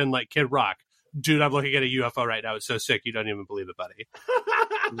would have been like, Kid Rock, dude, I'm looking at a UFO right now. It's so sick. You don't even believe it, buddy.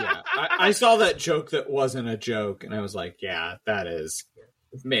 Yeah. I saw that joke that wasn't a joke, and I was like, yeah, that is,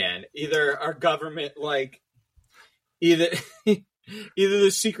 man, either our government, like, either the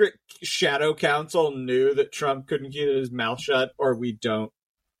secret shadow council knew that Trump couldn't keep his mouth shut, or we don't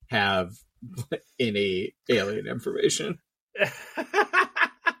have any alien information.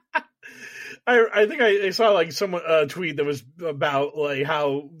 I think I saw like someone tweet that was about like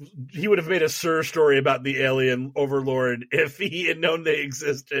how he would have made a Sir story about the alien overlord if he had known they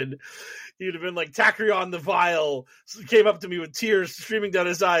existed. He would have been like, Tachyon the Vile came up to me with tears streaming down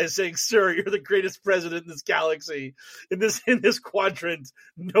his eyes saying, sir, you're the greatest president in this galaxy. In this quadrant,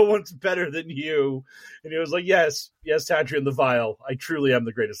 no one's better than you. And he was like, yes, Tachyon the Vile. I truly am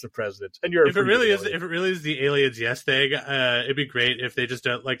the greatest of presidents. And you're if it really is the aliens yes thing, it'd be great if they just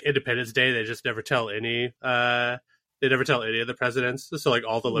don't, like Independence Day, they just never tell any of the presidents. So like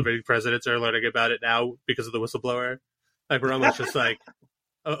all the living presidents are learning about it now because of the whistleblower. Like we're almost just like,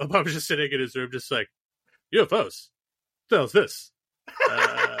 Obama's just sitting in his room, just like, UFOs. What the hell's this?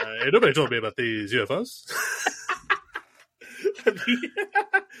 Nobody told me about these UFOs.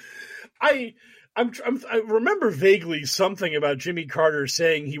 I remember vaguely something about Jimmy Carter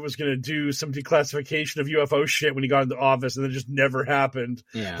saying he was going to do some declassification of UFO shit when he got into office, and it just never happened.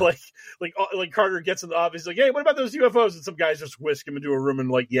 Yeah. Like Carter gets in the office, he's like, hey, what about those UFOs? And some guys just whisk him into a room and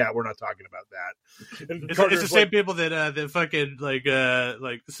like, yeah, we're not talking about that. And it's the same people that fucking like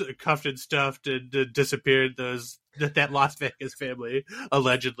cuffed and stuffed and disappeared that Las Vegas family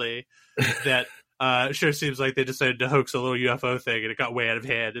allegedly that. Sure seems like they decided to hoax a little UFO thing and it got way out of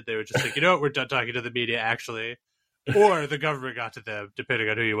hand and they were just like, you know what, we're done talking to the media actually. Or the government got to them, depending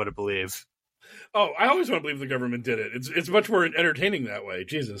on who you want to believe. Oh, I always want to believe the government did it. It's much more entertaining that way.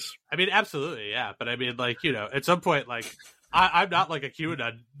 Jesus. I mean, absolutely, yeah. But I mean, like, you know, at some point, like, I'm not like a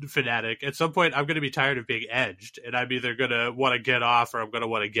QAnon fanatic. At some point, I'm going to be tired of being edged, and I'm either going to want to get off or I'm going to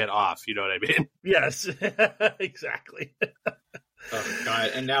want to get off. You know what I mean? Yes, exactly. Oh,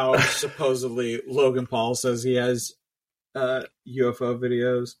 God. And now supposedly Logan Paul says he has UFO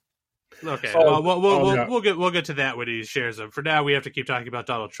videos. Okay, we'll get to that when he shares them. For now, we have to keep talking about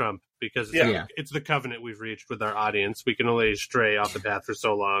Donald Trump because Yeah. it's the covenant we've reached with our audience. We can only stray off the path for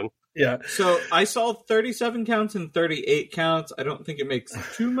so long. Yeah. So I saw 37 counts and 38 counts. I don't think it makes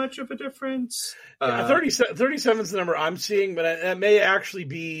too much of a difference. 37 is the number I'm seeing, but it may actually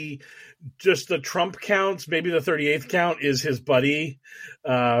be just the Trump counts. Maybe the 38th count is his buddy,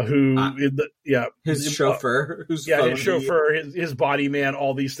 his chauffeur, his chauffeur, his body man,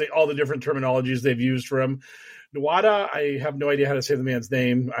 all these things, all the different terminologies they've used for him. Nawada, I have no idea how to say the man's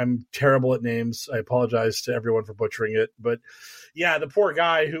name. I'm terrible at names. I apologize to everyone for butchering it. But yeah, the poor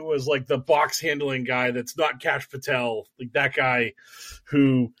guy who was like the box handling guy that's not Kash Patel, like that guy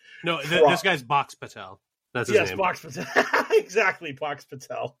who... No, this guy's Box Patel. That's his name. Yes, Box Patel. Exactly, Box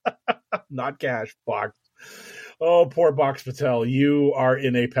Patel. Not Cash, Box. Oh, poor Box Patel. You are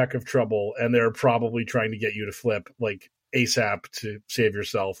in a peck of trouble, and they're probably trying to get you to flip, like, ASAP to save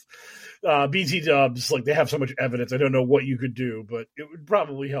yourself. BT Dubs, like, they have so much evidence. I don't know what you could do, but it would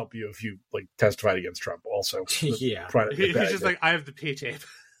probably help you if you, like, testified against Trump also. Yeah. He's just like, I have the P-tape.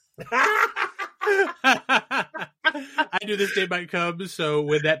 I knew this day might come, so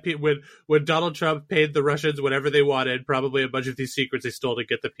when Donald Trump paid the Russians whatever they wanted, probably a bunch of these secrets they stole to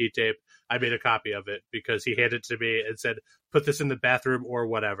get the P-tape, I made a copy of it because he handed it to me and said, put this in the bathroom or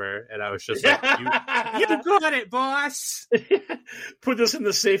whatever. And I was just like, you got it, boss. Put this in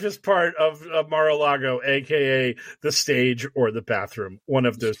the safest part of Mar-a-Lago, a.k.a. the stage or the bathroom. One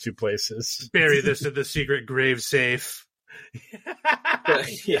of those two places. Bury this in the secret grave safe.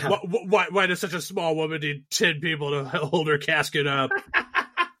 Yeah. Why does such a small woman need 10 people to hold her casket up?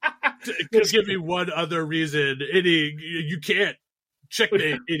 Just give me one other reason. You can't.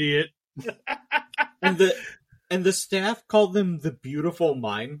 Checkmate, idiot. And the staff called them the beautiful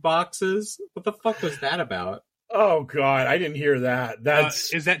mind boxes. What the fuck was that about? Oh God, I didn't hear that.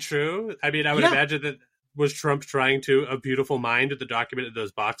 Is that true? I mean, I would imagine that. Was Trump trying to a beautiful mind the document in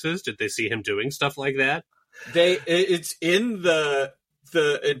those boxes? Did they see him doing stuff like that? It's in the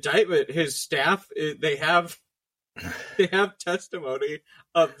indictment. His staff, they have testimony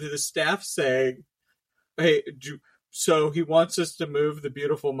of the staff saying, "Hey, so he wants us to move the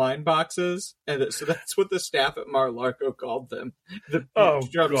beautiful mind boxes," and so that's what the staff at Mar-a-Lago called them. Trump's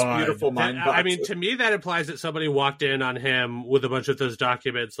beautiful mind boxes. I mean, to me, that implies that somebody walked in on him with a bunch of those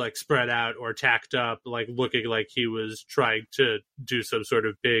documents, like spread out or tacked up, like looking like he was trying to do some sort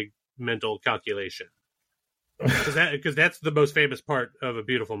of big mental calculation. Because that's the most famous part of A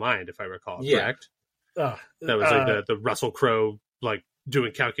Beautiful Mind, if I recall, correct? That was like the Russell Crowe, like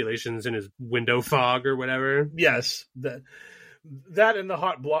doing calculations in his window fog or whatever. Yes, that and the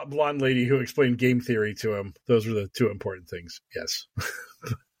hot blonde lady who explained game theory to him. Those were the two important things. Yes.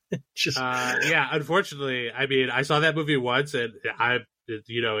 Unfortunately, I mean, I saw that movie once, and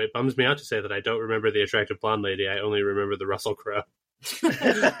it bums me out to say that I don't remember the attractive blonde lady. I only remember the Russell Crowe.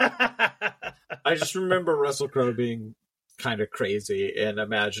 I just remember Russell Crowe being kind of crazy and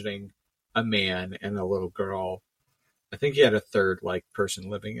imagining a man and a little girl. I think he had a third person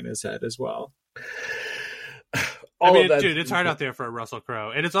living in his head as well. Dude, it's hard out there for a Russell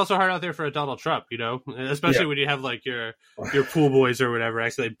Crowe, and it's also hard out there for a Donald Trump. Especially when you have like your pool boys or whatever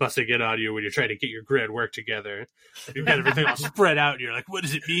actually busting in on you when you're trying to get your grid work together. You've got everything all spread out, and you're like, "What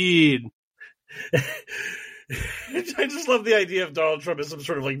does it mean?" I just love the idea of Donald Trump as some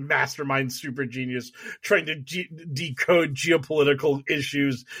sort of like mastermind super genius trying to decode geopolitical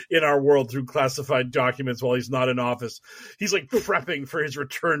issues in our world through classified documents while he's not in office. He's like prepping for his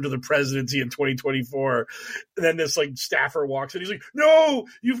return to the presidency in 2024. And then this like staffer walks in. He's like, "No,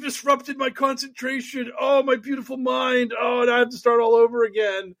 you've disrupted my concentration. Oh, my beautiful mind. Oh, and I have to start all over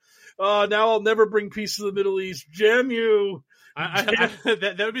again. Now I'll never bring peace to the Middle East. Jam you."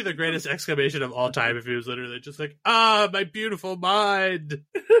 That would be the greatest exclamation of all time if he was literally just like, my beautiful mind.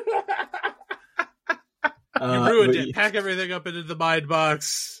 You ruined it. Pack everything up into the mind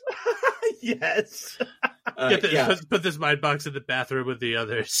box. Yes. Put this mind box in the bathroom with the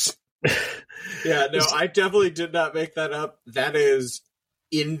others. Yeah, no, I definitely did not make that up. That is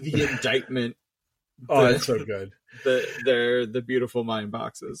in the indictment. That's so good. They're the beautiful mind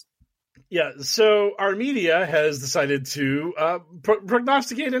boxes. Yeah, so our media has decided to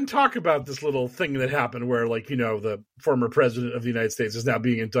prognosticate and talk about this little thing that happened where, the former president of the United States is now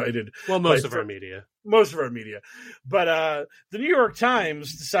being indicted. Well, most of our media. But the New York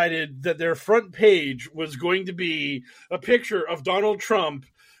Times decided that their front page was going to be a picture of Donald Trump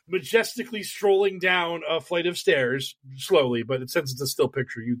majestically strolling down a flight of stairs slowly, but since it's a still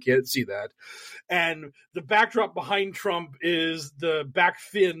picture, you can't see that. And the backdrop behind Trump is the back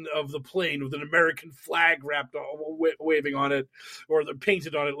fin of the plane with an American flag wrapped, waving on it, or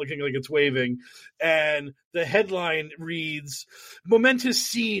painted on it, looking like it's waving. And the headline reads, "Momentous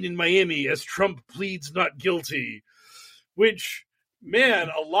scene in Miami as Trump pleads not guilty," which, man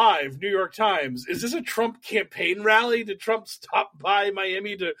alive, New York Times. Is this a Trump campaign rally? Did Trump stop by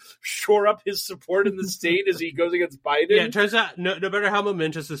Miami to shore up his support in the state as he goes against Biden? Yeah, it turns out no matter how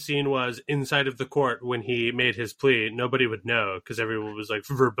momentous the scene was inside of the court when he made his plea, nobody would know because everyone was like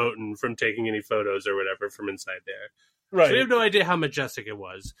verboten from taking any photos or whatever from inside there. Right. So we have no idea how majestic it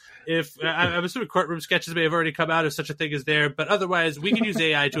was. If I'm assuming courtroom sketches may have already come out if such a thing is there, but otherwise we can use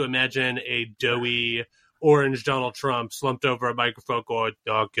AI to imagine a doughy orange Donald Trump slumped over a microphone going,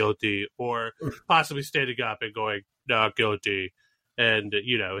 "Not guilty," or possibly standing up and going, "Not guilty." And,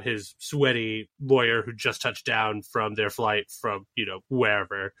 his sweaty lawyer who just touched down from their flight from,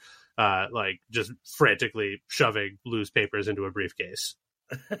 wherever, just frantically shoving loose papers into a briefcase.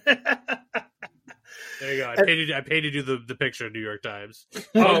 There you go. I painted you the picture, New York Times.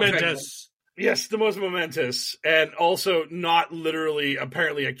 Momentous. Yes, the most momentous, and also not literally,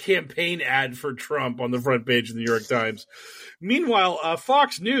 apparently, a campaign ad for Trump on the front page of the New York Times. Meanwhile,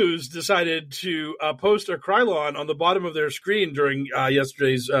 Fox News decided to post a Krylon on the bottom of their screen during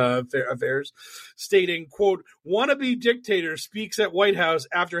yesterday's affairs, stating, quote, "Wannabe dictator speaks at White House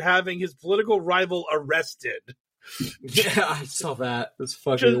after having his political rival arrested." Yeah, I saw that. It's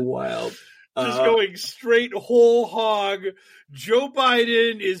fucking wild. Just going straight whole hog. Joe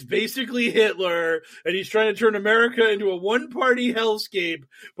Biden is basically Hitler, and he's trying to turn America into a one-party hellscape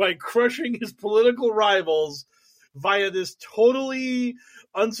by crushing his political rivals via this totally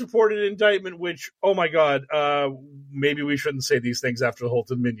unsupported indictment, which, oh my God, maybe we shouldn't say these things after the whole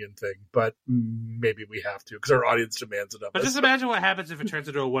Dominion thing, but maybe we have to, because our audience demands it of us. But just imagine what happens if it turns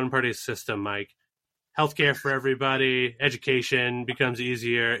into a one-party system, Mike. Healthcare for everybody, education becomes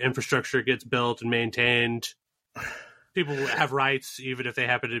easier, infrastructure gets built and maintained. People have rights, even if they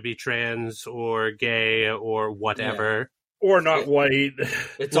happen to be trans or gay or whatever. Yeah. Or not white.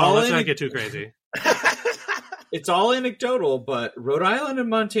 Let's not get too crazy. It's all anecdotal, but Rhode Island and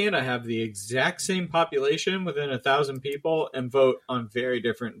Montana have the exact same population within 1,000 people and vote on very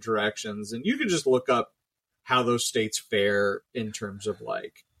different directions. And you can just look up how those states fare in terms of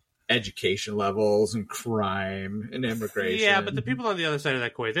education levels and crime and immigration. Yeah, but the people on the other side of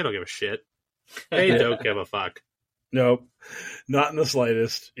that coin, they don't give a shit. They don't give a fuck. Nope, not in the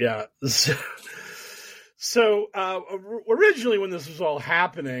slightest. Yeah. So originally when this was all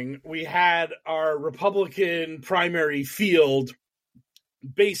happening, we had our Republican primary field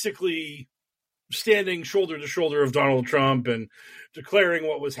basically standing shoulder to shoulder of Donald Trump and declaring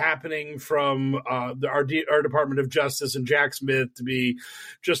what was happening from our Department of Justice and Jack Smith to be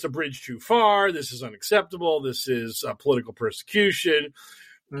just a bridge too far. This is unacceptable. This is political persecution.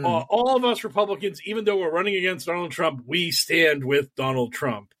 All of us Republicans, even though we're running against Donald Trump, we stand with Donald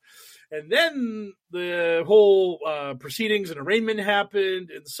Trump. And then the whole proceedings and arraignment happened,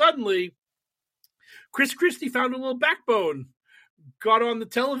 and suddenly Chris Christie found a little backbone, got on the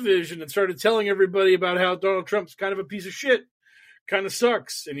television and started telling everybody about how Donald Trump's kind of a piece of shit, kind of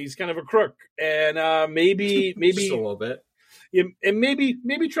sucks, and he's kind of a crook. And maybe just a little bit. And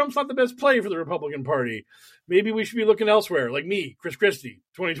maybe Trump's not the best play for the Republican Party. Maybe we should be looking elsewhere, like me, Chris Christie,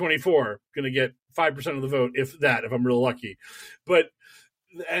 2024, going to get 5% of the vote, if I'm real lucky.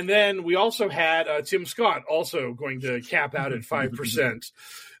 And then we also had Tim Scott also going to cap out at 5%.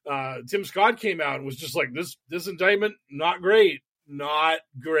 Tim Scott came out and was just like, this indictment, not great.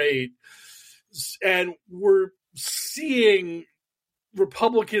 And we're seeing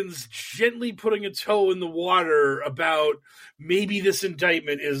Republicans gently putting a toe in the water about maybe this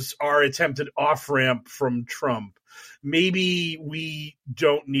indictment is our attempted off-ramp from Trump. Maybe we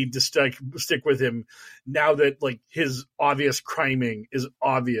don't need to stick with him now that his obvious criming is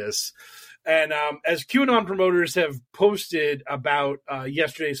obvious. And as QAnon promoters have posted about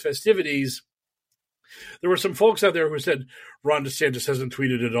yesterday's festivities, there were some folks out there who said Ron DeSantis hasn't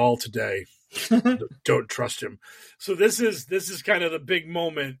tweeted at all today. Don't trust him. So this is kind of the big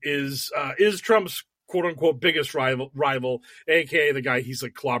moment. Is Trump's quote unquote biggest rival, aka the guy he's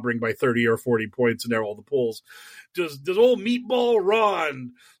clobbering by 30 or 40 points in all the polls. Does old meatball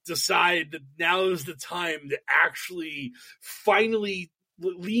Ron decide that now is the time to actually finally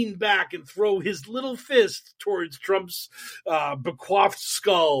lean back and throw his little fist towards Trump's becoifed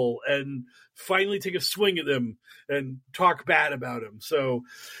skull and finally take a swing at him and talk bad about him? So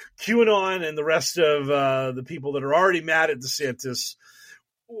QAnon and the rest of the people that are already mad at DeSantis,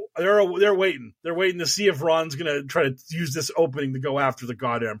 they're waiting. They're waiting to see if Ron's going to try to use this opening to go after the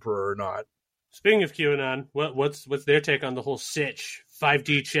God Emperor or not. Speaking of QAnon, what's their take on the whole sitch?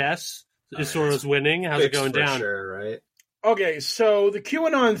 5D chess? Is Soros winning? How's it going down? Sure, right? Okay, so the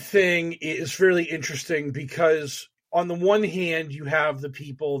QAnon thing is fairly interesting because on the one hand, you have the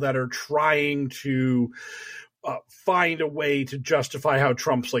people that are trying to find a way to justify how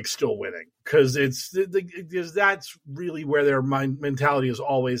Trump's like still winning, because that's really where their mentality is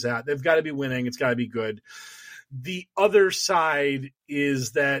always at. They've got to be winning. It's got to be good. The other side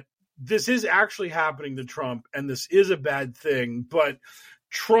is that this is actually happening to Trump, and this is a bad thing, but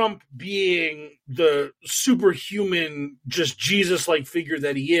Trump, being the superhuman, just Jesus-like figure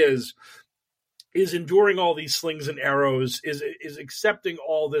that he is enduring all these slings and arrows, is accepting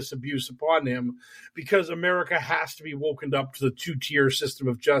all this abuse upon him, because America has to be woken up to the two-tier system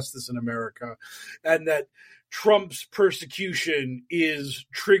of justice in America, and that Trump's persecution is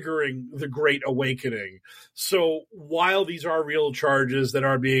triggering the Great Awakening. So while these are real charges that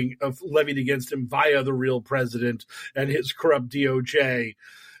are being levied against him via the real president and his corrupt DOJ,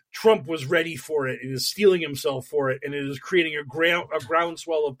 Trump was ready for it and is steeling himself for it, and it is creating a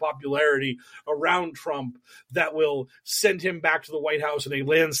groundswell of popularity around Trump that will send him back to the White House in a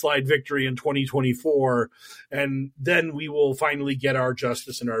landslide victory in 2024, and then we will finally get our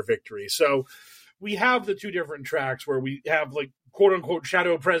justice and our victory. So we have the two different tracks where we have, like, quote-unquote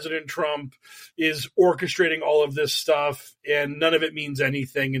shadow President Trump is orchestrating all of this stuff, and none of it means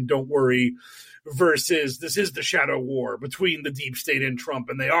anything, and don't worry, versus this is the shadow war between the deep state and Trump,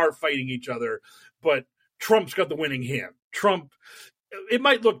 and they are fighting each other, but Trump's got the winning hand. Trump, it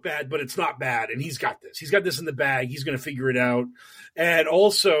might look bad, but it's not bad, and he's got this. He's got this in the bag. He's going to figure it out. And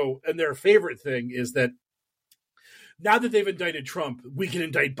also, and their favorite thing is that now that they've indicted Trump, we can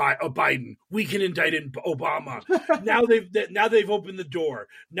indict Biden. We can indict Obama. now they've opened the door.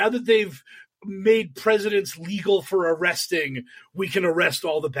 Now that they've made presidents legal for arresting, we can arrest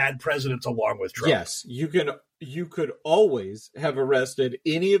all the bad presidents along with Trump. Yes, you could always have arrested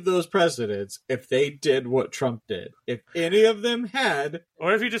any of those presidents if they did what Trump did. If any of them had,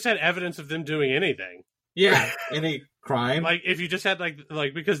 or if you just had evidence of them doing anything. Yeah, any crime. Like, if you just had,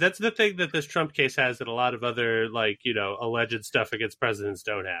 like, because that's the thing that this Trump case has that a lot of other, like, you know, alleged stuff against presidents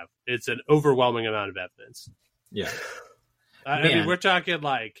don't have. It's an overwhelming amount of evidence. Yeah. I mean, we're talking,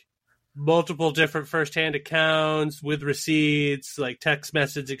 like, multiple different firsthand accounts with receipts, like text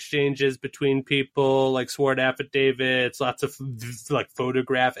message exchanges between people, like sworn affidavits, lots of, like,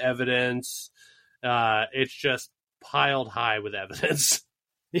 photograph evidence. It's just piled high with evidence.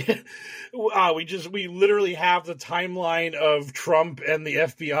 Yeah. We literally have the timeline of Trump and the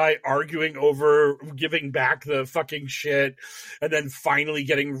FBI arguing over giving back the fucking shit, and then finally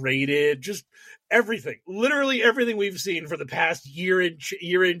getting raided. Just everything, literally everything we've seen for the past year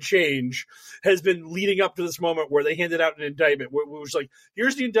and change has been leading up to this moment where they handed out an indictment where it was like,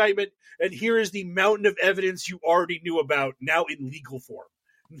 here's the indictment, and here is the mountain of evidence you already knew about, now in legal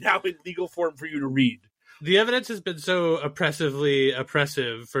form for you to read. The evidence has been so oppressively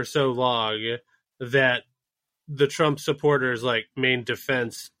oppressive for so long that the Trump supporters' like main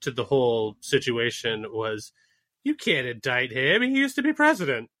defense to the whole situation was, you can't indict him. He used to be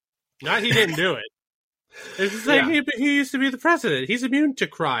president. Not he didn't do it. It's just like, he used to be the president. He's immune to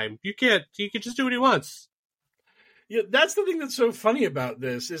crime. He can just do what he wants. Yeah, that's the thing that's so funny about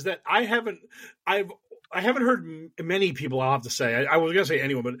this, is that I haven't heard many people, I'll have to say, I was going to say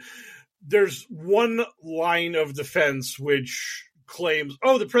anyone, but there's one line of defense which claims,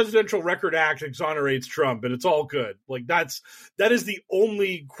 oh, the Presidential Record Act exonerates Trump and it's all good. Like, that is the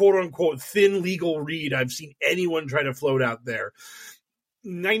only quote unquote thin legal read I've seen anyone try to float out there.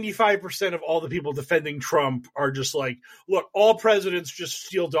 95% of all the people defending Trump are just like, look, all presidents just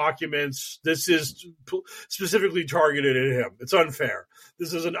steal documents. This is specifically targeted at him. It's unfair.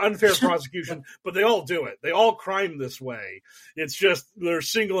 This is an unfair prosecution, but they all do it. They all crime this way. It's just they're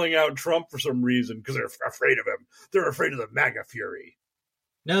singling out Trump for some reason because they're afraid of him. They're afraid of the MAGA fury.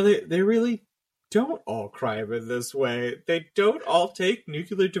 Now, they really don't all crime in this way. They don't all take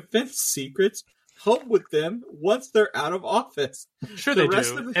nuclear defense secrets home with them once they're out of office. Sure, they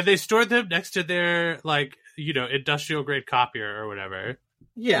do. And they store them next to their, like, you know, industrial grade copier or whatever.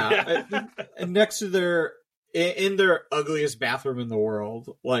 Yeah. Next to their, in their ugliest bathroom in the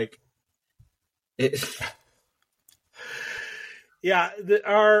world. Like, it. Yeah,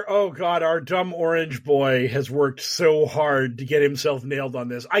 our dumb orange boy has worked so hard to get himself nailed on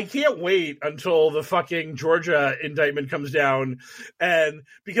this. I can't wait until the fucking Georgia indictment comes down, and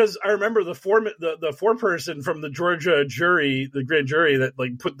because I remember the foreperson from the Georgia jury, the grand jury that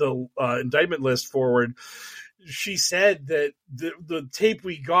like put the indictment list forward, she said that the tape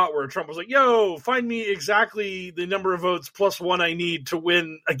we got where Trump was like, yo, find me exactly the number of votes plus one I need to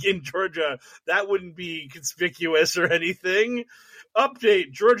win again Georgia, that wouldn't be conspicuous or anything.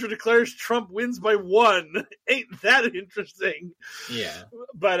 Update, Georgia declares Trump wins by 1. Ain't that interesting? Yeah.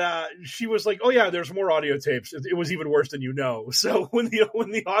 But she was like, oh yeah, there's more audio tapes. It was even worse than you know. So when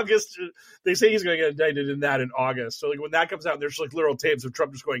the August, they say he's going to get indicted in August. So like when that comes out, there's like literal tapes of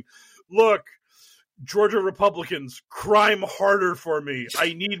Trump just going, look, Georgia Republicans, crime harder for me.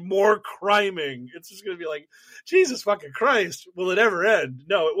 I need more criming. It's just going to be like, Jesus fucking Christ. Will it ever end?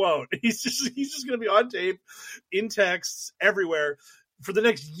 No, it won't. He's just going to be on tape, in texts, everywhere for the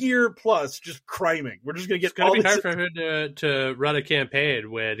next year plus, just criming. We're just going to get. It's going to be hard for him to run a campaign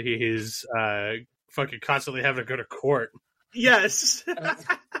when he's fucking constantly having to go to court. Yes.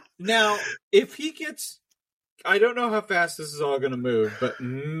 Now, if he gets. I don't know how fast this is all going to move, but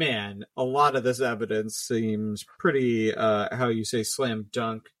man, a lot of this evidence seems pretty, how you say, slam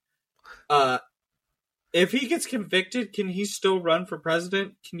dunk. If he gets convicted, can he still run for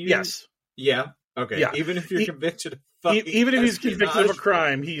president? Can you? Yes. Yeah. Okay. Yeah. Even if you're convicted of even if he's convicted of a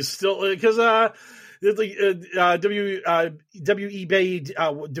crime, he's still because W.E.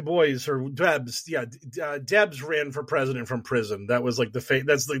 Du Bois or Debs, Debs ran for president from prison. That was like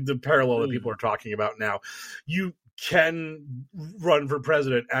that's like the parallel that people are talking about now. You can run for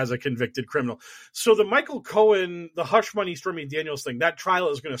president as a convicted criminal. So the Michael Cohen, the hush money Stormy Daniels thing, that trial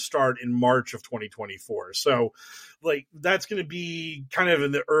is going to start in March of 2024. So like that's going to be kind of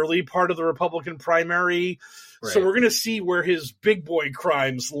in the early part of the Republican primary. Right. So we're going to see where his big boy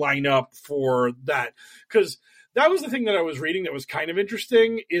crimes line up for that. Because that was the thing that I was reading that was kind of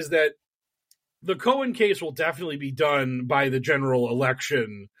interesting, is that the Cohen case will definitely be done by the general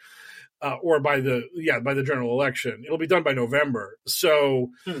election, or by the general election. It'll be done by November. So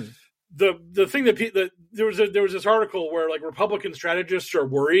the thing that there was this article where like Republican strategists are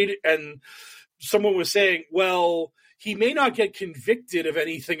worried, and someone was saying, well, he may not get convicted of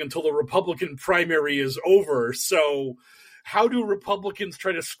anything until the Republican primary is over. So how do Republicans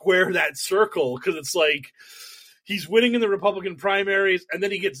try to square that circle? Because it's like he's winning in the Republican primaries, and then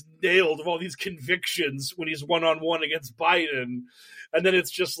he gets nailed of all these convictions when he's one-on-one against Biden. And then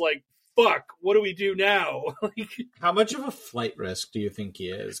it's just like, fuck, what do we do now? How much of a flight risk do you think he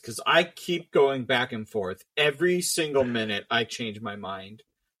is? Because I keep going back and forth. Every single minute I change my mind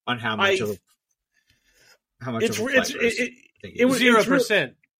on how much of a flight risk it was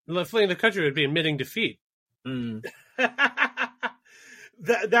 0%. Fleeing the country would be admitting defeat.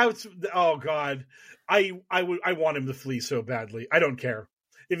 That's oh god. I want him to flee so badly. I don't care.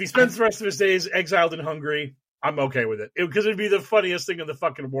 If he spends the rest of his days exiled in Hungary, I'm okay with it. Because it'd be the funniest thing in the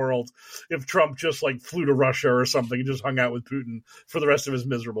fucking world if Trump just like flew to Russia or something and just hung out with Putin for the rest of his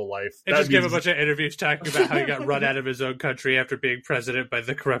miserable life. And just give a bunch of interviews talking about how he got run out of his own country after being president by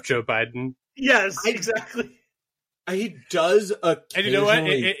the corrupt Joe Biden. Yes, exactly. He does occasionally. And you know what?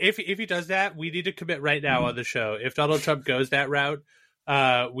 If he does that, we need to commit right now on the show. If Donald Trump goes that route,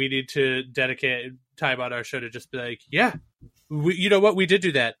 we need to dedicate time on our show to just be like, yeah, you know what? We did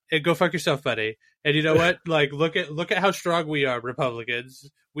do that. And go fuck yourself, buddy. And you know what? Like, look at how strong we are, Republicans.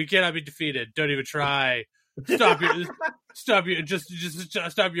 We cannot be defeated. Don't even try. Stop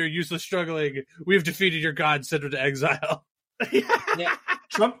your useless struggling. We've defeated your god. Send him to exile. Yeah,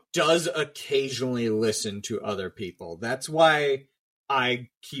 Trump does occasionally listen to other people. That's why I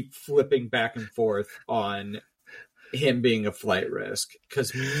keep flipping back and forth on him being a flight risk.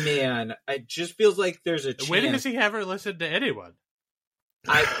 Because, man, it just feels like there's a chance. When has he ever listened to anyone?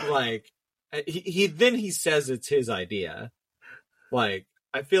 He says it's his idea. Like,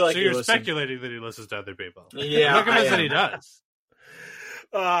 I feel like so you're speculating that he listens to other people. Yeah, look at that he does.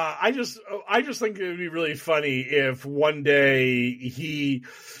 I just think it would be really funny if one day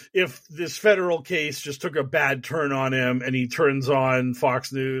if this federal case just took a bad turn on him and he turns on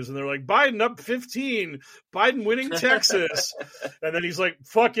Fox News and they're like, Biden up 15, Biden winning Texas. And then he's like,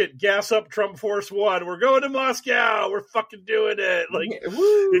 fuck it, gas up Trump Force One. We're going to Moscow. We're fucking doing it. Like,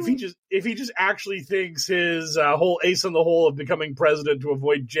 if he just actually thinks his whole ace in the hole of becoming president to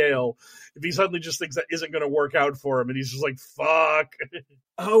avoid jail, if he suddenly just thinks that isn't going to work out for him and he's just like, fuck.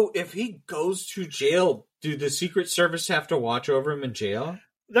 Oh, if he goes to jail, do the Secret Service have to watch over him in jail?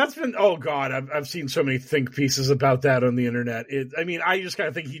 That's been, oh god, I've seen so many think pieces about that on the internet. I just kind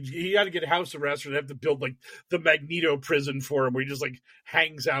of think he got to get house arrest, or they have to build like the Magneto prison for him, where he just like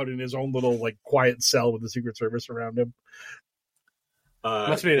hangs out in his own little like quiet cell with the Secret Service around him.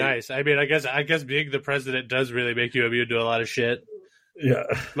 Must be nice. I mean, I guess being the president does really make you immune to a lot of shit. Yeah,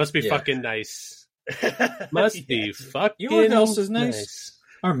 must be fucking nice. Must be fucking. You know what else is nice?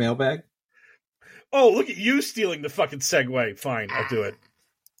 Our mailbag. Oh, look at you stealing the fucking segue. Fine, I'll do it.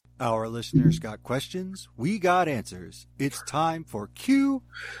 Our listeners got questions. We got answers. It's time for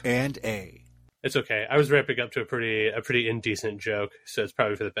Q&A. It's okay. I was ramping up to a pretty indecent joke, so it's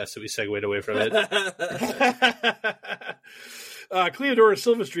probably for the best that we segued away from it. Cleodora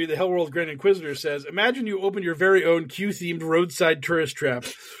Silvestri, the HellwQrld Grand Inquisitor, says, imagine you open your very own Q-themed roadside tourist trap.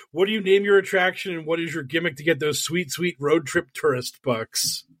 What do you name your attraction, and what is your gimmick to get those sweet, sweet road trip tourist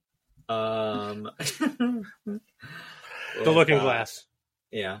bucks? The Looking Glass.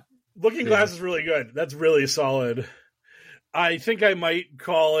 Yeah. Looking Glass is really good. That's really solid. I think I might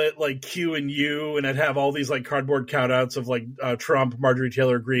call it like Q and U, and I'd have all these like cardboard cutouts of like Trump, Marjorie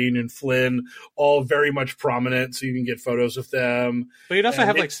Taylor Greene, and Flynn, all very much prominent, so you can get photos of them. But you'd also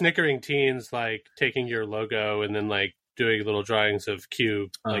have like snickering teens, like taking your logo and then like doing little drawings of Q,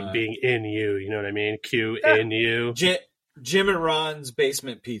 like being in you. You know what I mean? Q in you. Jim and Ron's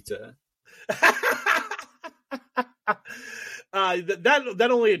Basement Pizza. That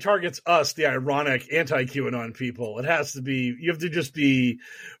only targets us, the ironic anti-QAnon people. It has to be. You have to just be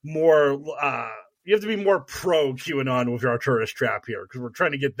more. You have to be more pro QAnon with our tourist trap here, because we're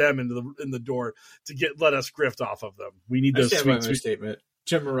trying to get them in the door to let us grift off of them. We need those sweet statement.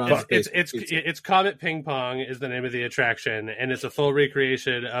 Jim and Ron's it's Comet Ping Pong is the name of the attraction, and it's a full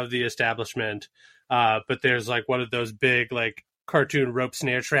recreation of the establishment. But there's like one of those big like cartoon rope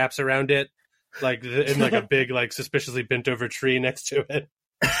snare traps around it. Like in like a big like suspiciously bent over tree next to it.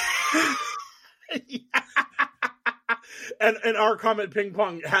 And our Comet Ping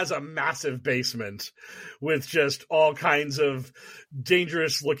Pong has a massive basement with just all kinds of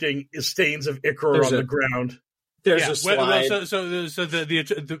dangerous looking stains of ichor on the ground. There's a slide. So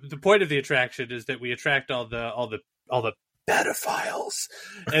the point of the attraction is that we attract all the pedophiles,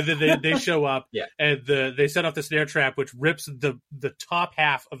 and then they show up, and they set off the snare trap, which rips the top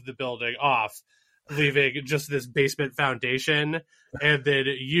half of the building off, leaving just this basement foundation. And then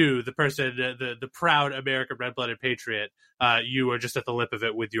you, the person, the proud American red-blooded patriot, you are just at the lip of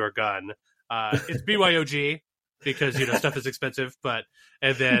it with your gun. It's BYOG because stuff is expensive,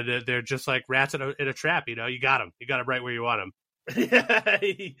 and then they're just like rats in a trap. You got them right where you want them.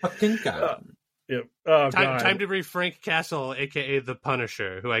 Fucking got them. Yep. Oh, time to bring Frank Castle, aka the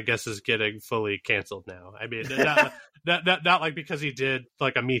Punisher, who I guess is getting fully canceled now. I mean, not like because he did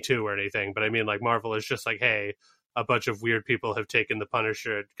like a Me Too or anything, but I mean like Marvel is just like, hey, a bunch of weird people have taken the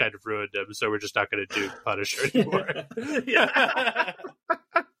Punisher and kind of ruined him, so we're just not going to do Punisher anymore. Yeah.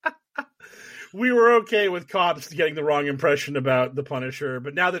 We were okay with cops getting the wrong impression about the Punisher,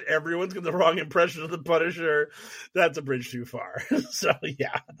 but now that everyone's got the wrong impression of the Punisher, that's a bridge too far. So,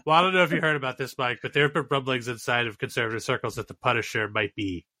 yeah. Well, I don't know if you heard about this, Mike, but there have been rumblings inside of conservative circles that the Punisher might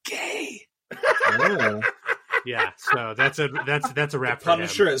be gay. Oh. Yeah, so that's a wrap. The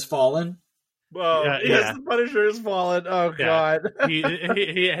Punisher has fallen. Well, yes, the Punisher has fallen. Oh God!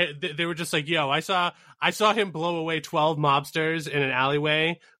 They were just like, "Yo, I saw him blow away 12 mobsters in an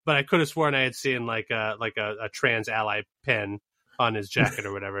alleyway, but I could have sworn I had seen like a trans ally pin on his jacket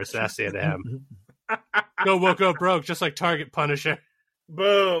or whatever." So that's the end of him. Go woke up broke, just like Target Punisher.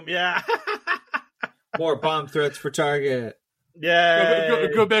 Boom! Yeah. More bomb threats for Target. Yeah.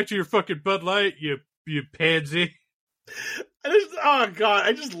 Go back to your fucking Bud Light, you pansy.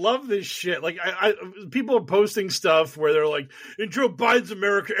 I just love this shit. Like, people are posting stuff where they're like, in Joe Biden's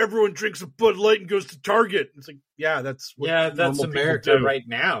America, everyone drinks a Bud Light and goes to Target. It's like, that's America right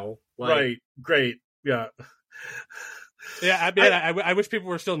now. Like, right, great, yeah. Yeah, I mean, I wish people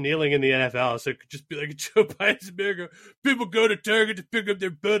were still kneeling in the NFL, so it could just be like Joe Biden's America. People go to Target to pick up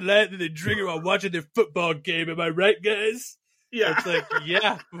their Bud Light and they drink it while watching their football game. Am I right, guys? Yeah. It's like,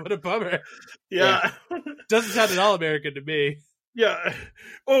 yeah, what a bummer. Yeah. Doesn't sound at all American to me. Yeah.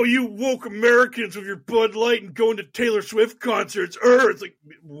 Oh, you woke Americans with your Bud Light and going to Taylor Swift concerts. It's like,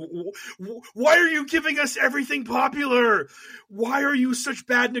 why are you giving us everything popular? Why are you such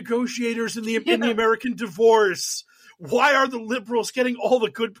bad negotiators in the American divorce? Why are the liberals getting all the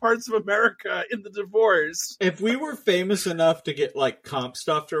good parts of America in the divorce? If we were famous enough to get like comp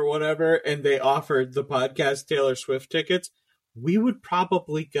stuffed or whatever, and they offered the podcast Taylor Swift tickets, we would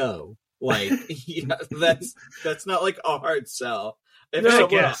probably go. Like, that's not like a hard sell. I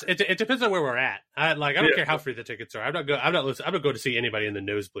guess it depends on where we're at. I don't care how free the tickets are. I'm not going to see anybody in the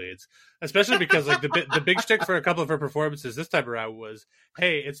nosebleeds, especially because like the big shtick for a couple of her performances this time around was,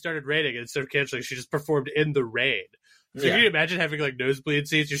 hey, it started raining, and instead of canceling, she just performed in the rain. So can you imagine having like nosebleed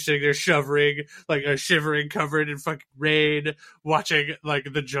seats? You're sitting there shivering, covered in fucking rain, watching like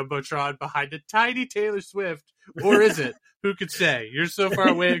the jumbotron behind a tiny Taylor Swift, or is it? Who could say? You're so far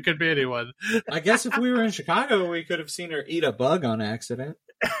away, it could be anyone. I guess if we were in Chicago, we could have seen her eat a bug on accident.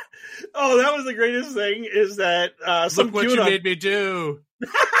 Oh, that was the greatest thing. Is that some Look what QAnon you made me do.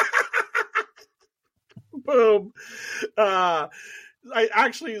 boom. Some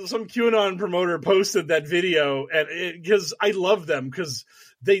QAnon promoter posted that video, and because I love them because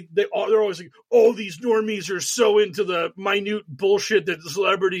they're always like, oh, these normies are so into the minute bullshit that the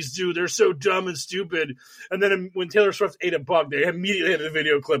celebrities do. They're so dumb and stupid. And then when Taylor Swift ate a bug, they immediately had a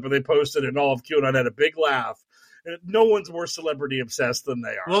video clip and they posted it, and all of QAnon had a big laugh. And no one's more celebrity obsessed than they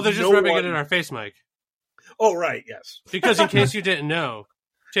are. Well, they're just rubbing it in our face, Mike. Oh, right, yes. Because in case you didn't know,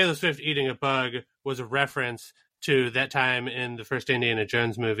 Taylor Swift eating a bug was a reference to that time in the first Indiana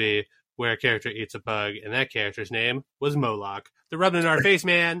Jones movie where a character eats a bug, and that character's name was Moloch. They're rubbing it in our face,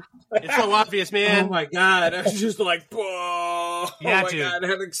 man. It's so obvious, man. Oh my god! I was just like, whoa! Yeah, oh my dude. god! I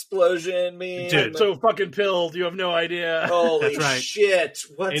had an explosion, man. Dude, so fucking pilled. You have no idea. Holy That's right. shit!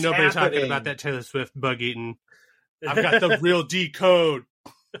 What's Ain't nobody happening? talking about that Taylor Swift bug eating. I've got the real decode.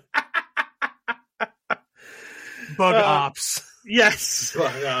 Bug ops. Yes.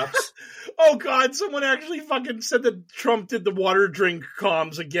 Bug ops. Oh God! Someone actually fucking said that Trump did the water drink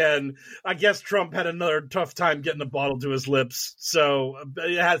comms again. I guess Trump had another tough time getting the bottle to his lips, so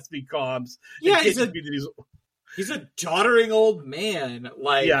it has to be comms. Yeah, he's a doddering old man.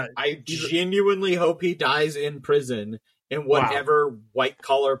 Like, Yeah, I genuinely hope he dies in prison, in whatever white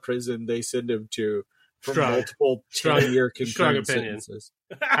collar prison they send him to for multiple 10-year concurrent sentences.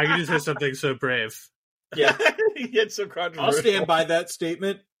 I can just say something so brave. Yeah, it's so controversial. I'll stand by that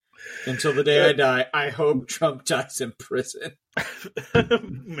statement until the day I die. I hope Trump dies in prison.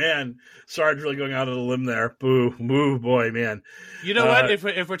 Man, Sarge really going out on a limb there. Boo, boy, man. You know what? If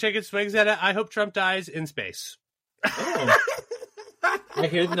we're taking swings at it, I hope Trump dies in space. Oh. I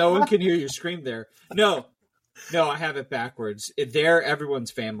hear no one can hear you scream there. No, I have it backwards. They're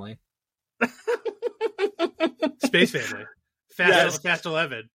everyone's family. Space family. Fast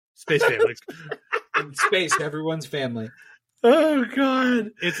 11. Space family. In space, everyone's family. Oh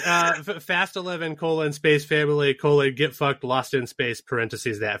God! It's Fast 11 : Space family : Get fucked lost in space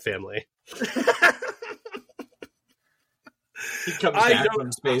parentheses that family. He comes back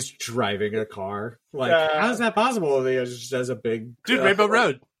from space driving a car. Like, how is that possible? He just has a big Rainbow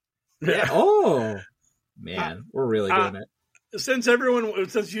Road. Yeah. Oh man, we're really doing it. Since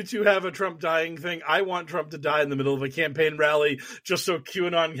you two have a Trump dying thing, I want Trump to die in the middle of a campaign rally, just so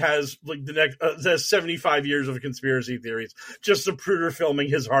QAnon has like the next has 75 years of conspiracy theories. Just Zapruder filming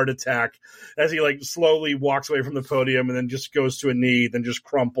his heart attack as he like slowly walks away from the podium and then just goes to a knee, then just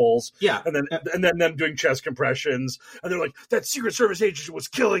crumples. Yeah, and then them doing chest compressions, and they're like, "That Secret Service agent was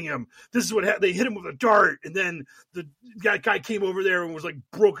killing him. This is what they hit him with a dart, and then the guy came over there and was like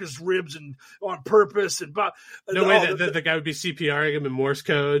broke his ribs and on purpose and no way that the guy would be CPRing him in Morse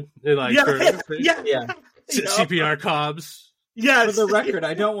code and like CPR cobs. Yes. For the record,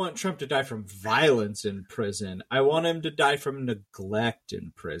 I don't want Trump to die from violence in prison. I want him to die from neglect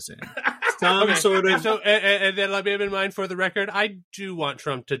in prison. Sort of. And then let me have in mind, for the record, I do want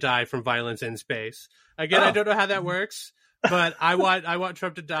Trump to die from violence in space. Again, I don't know how that works, but I want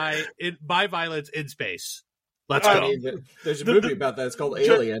Trump to die by violence in space. Let's go. There's a movie about that. It's called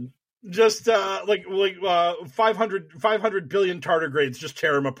Alien. Just 500 billion tardigrades just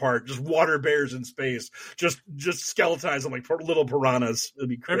tear him apart. Just water bears in space. Just skeletonize them like little piranhas. It'd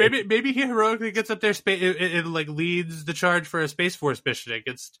be crazy. Or maybe he heroically gets up there. It like leads the charge for a Space Force mission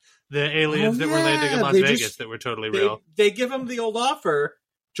against the aliens that were landing in Las Vegas that were totally real. They give him the old offer: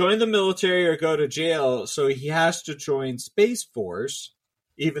 join the military or go to jail. So he has to join Space Force,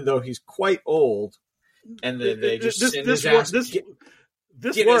 even though he's quite old. And then they just send his ass.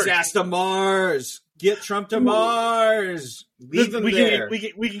 Get his ass to Mars. Get Trump to Mars. Leave him there.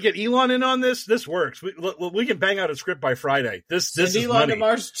 We can get Elon in on this. This works. We can bang out a script by Friday. This is Elon money. to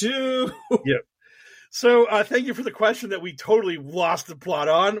Mars too. Yep. So thank you for the question that we totally lost the plot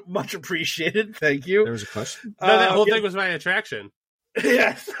on. Much appreciated. Thank you. There was a question. No, that whole thing was my attraction.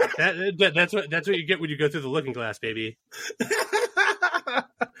 Yes. That's what you get when you go through the looking glass, baby.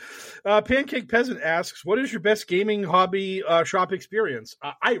 Pancake Peasant asks, what is your best gaming hobby shop experience?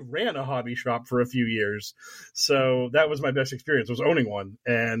 I ran a hobby shop for a few years, so that was my best experience, was owning one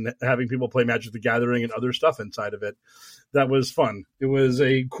and having people play Magic the Gathering and other stuff inside of it. That was fun. It was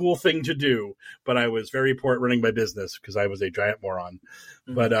a cool thing to do, but I was very poor at running my business because I was a giant moron.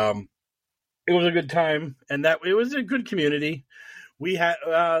 Mm-hmm. But it was a good time, and it was a good community. We had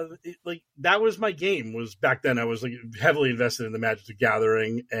that was my game. Was back then I was like heavily invested in the Magic the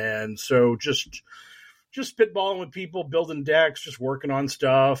Gathering, and so just spitballing with people, building decks, just working on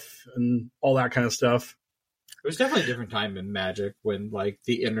stuff and all that kind of stuff. It was definitely a different time in Magic when like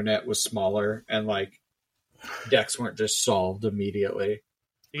the internet was smaller and like decks weren't just solved immediately.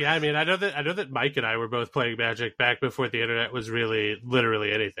 Yeah, I mean, I know that Mike and I were both playing Magic back before the internet was really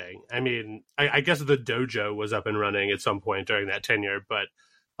literally anything. I mean, I guess the dojo was up and running at some point during that tenure, but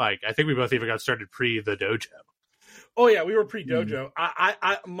like I think we both even got started pre the dojo. Oh yeah, we were pre-dojo.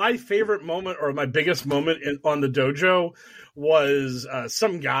 My favorite moment, or my biggest moment on the dojo, was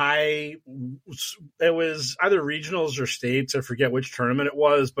some guy. It was either regionals or states. I forget which tournament it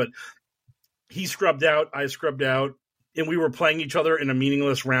was, but he scrubbed out. I scrubbed out. And we were playing each other in a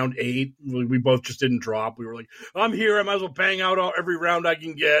meaningless round 8. We both just didn't drop. We were like, I'm here. I might as well bang out every round I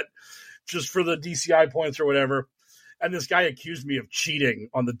can get just for the DCI points or whatever. And this guy accused me of cheating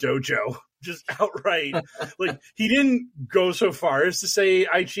on the dojo, just outright. Like, he didn't go so far as to say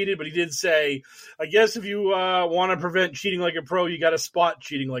I cheated, but he did say, I guess if you want to prevent cheating like a pro, you got to spot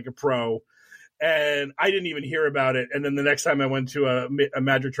cheating like a pro. And I didn't even hear about it. And then the next time I went to a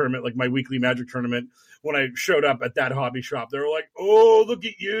Magic tournament, like my weekly Magic tournament, when I showed up at that hobby shop, they were like, "Oh, look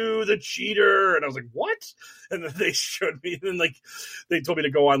at you, the cheater!" And I was like, "What?" And then they showed me, and like they told me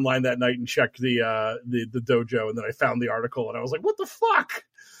to go online that night and check the dojo, and then I found the article, and I was like, "What the fuck?"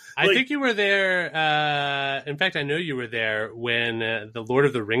 I think you were there. In fact, I know you were there when the Lord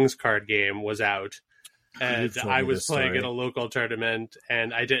of the Rings card game was out. And I was playing in a local tournament,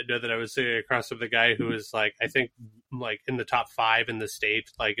 and I didn't know that I was sitting across from the guy who was like, I think, like in the top 5 in the state,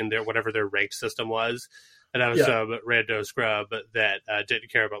 like in their whatever their rank system was. And I was some rando scrub that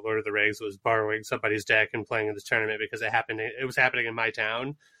didn't care about Lord of the Rings, was borrowing somebody's deck and playing in this tournament because it was happening in my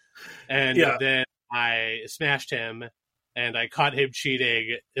town. And then I smashed him. And I caught him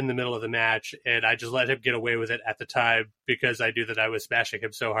cheating in the middle of the match, and I just let him get away with it at the time because I knew that I was smashing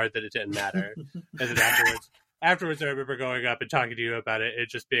him so hard that it didn't matter. And then afterwards, I remember going up and talking to you about it, and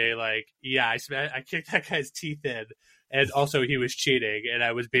just being like, "Yeah, I kicked that guy's teeth in, and also he was cheating, and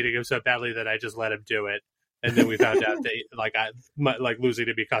I was beating him so badly that I just let him do it." And then we found out that like losing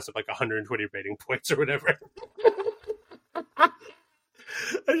to me cost him like 120 rating points or whatever.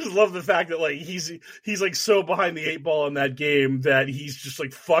 I just love the fact that like he's like so behind the 8 ball in that game that he's just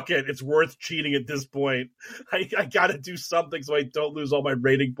like, fuck it, it's worth cheating at this point. I gotta do something so I don't lose all my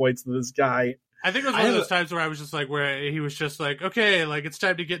rating points to this guy. I think it was one of those times where I was just like, where he was just like, okay, like it's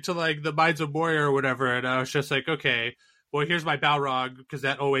time to get to like the Mines of Moria or whatever, and I was just like, okay, well, here's my Balrog, because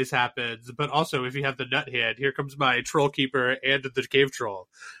that always happens. But also, if you have the Nut Hand, here comes my Troll Keeper and the Cave Troll.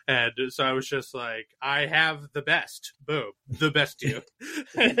 And so I was just like, I have the best. Boom. The best you.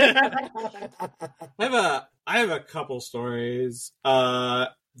 I have a couple stories. I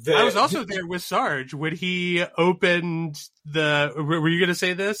was also there with Sarge when he opened were you going to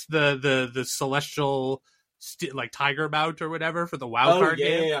say this? The Celestial like Tiger Mount or whatever for the WoW card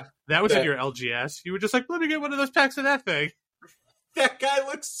game. Yeah. That was in your LGS. You were just like, let me get one of those packs of that thing. That guy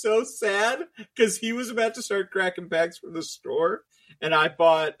looks so sad because he was about to start cracking packs from the store, and I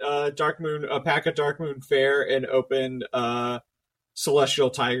bought a pack of Dark Moon Fair, and opened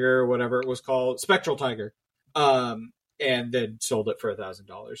Celestial Tiger or whatever it was called, Spectral Tiger, and then sold it for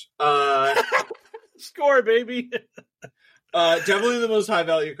 $1,000. Score, baby. Definitely the most high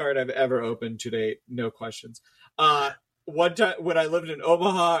value card I've ever opened to date, no questions. One time when I lived in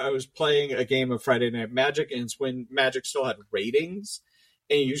Omaha, I was playing a game of Friday Night Magic, and it's when Magic still had ratings,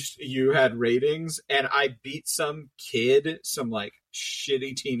 and you had ratings, and I beat some kid, some like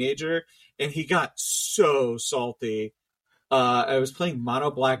shitty teenager, and he got so salty. I was playing Mono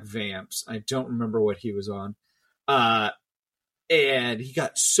Black Vamps. I don't remember what he was on. And he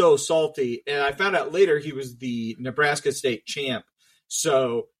got so salty, and I found out later he was the Nebraska State champ.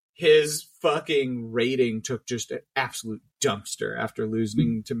 So his fucking rating took just an absolute dumpster after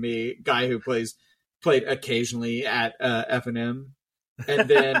losing to me, guy who played occasionally at F&M. And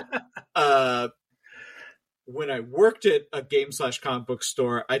then when I worked at a game/comic book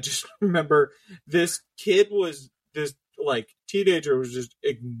store, I just remember this teenager was just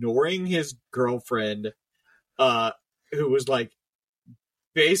ignoring his girlfriend, who was like,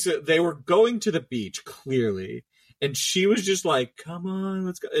 they were going to the beach, clearly, and she was just like, come on,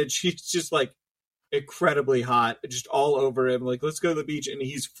 let's go. And she's just like incredibly hot, just all over him, like, let's go to the beach. And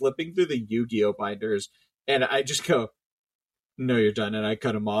he's flipping through the Yu-Gi-Oh binders, and I just go, no, you're done. And I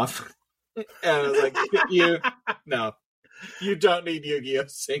cut him off. And I was like, no, you don't need Yu-Gi-Oh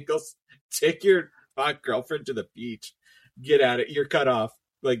singles. Take your hot girlfriend to the beach. Get out of it. You're cut off.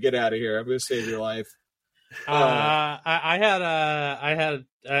 Like, get out of here. I'm going to save your life. I had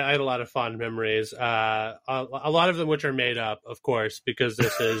a lot of fond memories. A lot of them which are made up, of course, because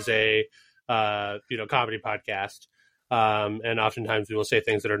this is a comedy podcast. And oftentimes we will say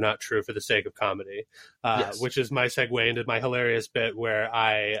things that are not true for the sake of comedy, Yes. which is my segue into my hilarious bit where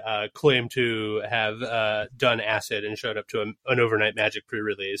I claim to have done acid and showed up to an overnight magic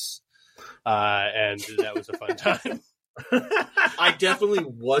pre-release. And that was a fun time. I definitely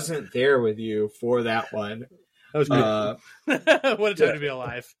wasn't there with you for that one. That was good. What a time to be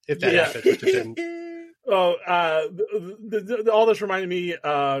alive, if that happened, which it didn't. Oh, all this reminded me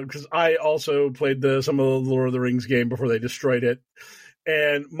because I also played some of the Lord of the Rings game before they destroyed it,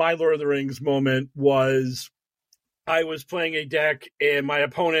 and my Lord of the Rings moment was I was playing a deck, and my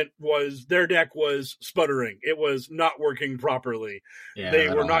opponent their deck was sputtering; it was not working properly. Yeah, they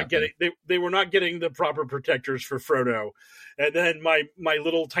were not getting the proper protectors for Frodo, and then my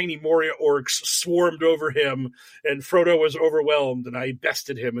little tiny Moria orcs swarmed over him, and Frodo was overwhelmed, and I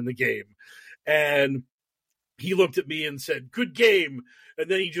bested him in the game, and he looked at me and said, "Good game." And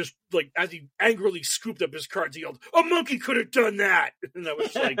then he just, like, as he angrily scooped up his cards, he yelled, "A monkey could have done that." And I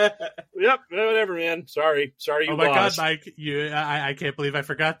was like, "Yep, whatever, man. Sorry, you Oh my lost." God, Mike! I can't believe I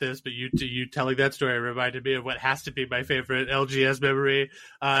forgot this, but you telling that story reminded me of what has to be my favorite LGS memory.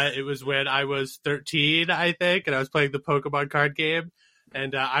 It was when I was 13, I think, and I was playing the Pokemon card game.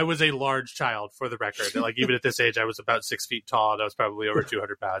 And I was a large child, for the record. Like, even at this age, I was about 6 feet tall, and I was probably over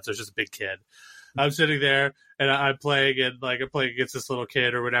 200 pounds. I was just a big kid. I'm sitting there, and I'm playing against this little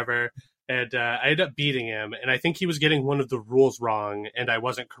kid or whatever, and I ended up beating him, and I think he was getting one of the rules wrong, and I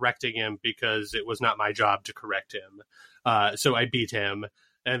wasn't correcting him because it was not my job to correct him. So I beat him,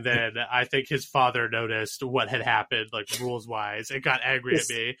 and then I think his father noticed what had happened, like, rules-wise, and got angry at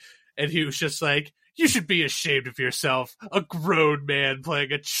me, and he was just like, "You should be ashamed of yourself, a grown man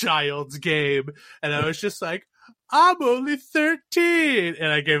playing a child's game." And I was just like, "I'm only 13.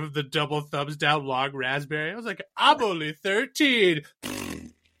 And I gave him the double thumbs down long raspberry. I was like, "I'm only 13.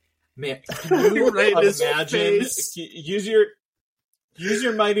 Man, can you Right in his imagine? face. Use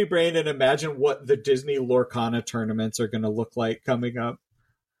your mighty brain and imagine what the Disney Lorcana tournaments are going to look like coming up.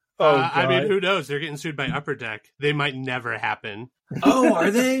 I mean, who knows? They're getting sued by Upper Deck. They might never happen. Oh, are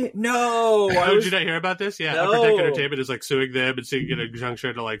they? No. Did you not hear about this? Yeah, No. Upper Deck Entertainment is like suing them and seeking an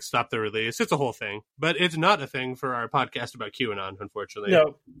injunction to like stop the release. It's a whole thing, but it's not a thing for our podcast about QAnon, unfortunately.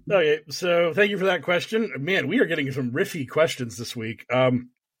 No. Okay, so thank you for that question. Man, we are getting some riffy questions this week.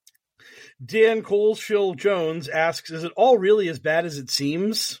 Dan Coleshill Jones asks, "Is it all really as bad as it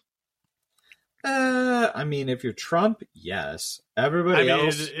seems?" I mean, if you're Trump, yes. Everybody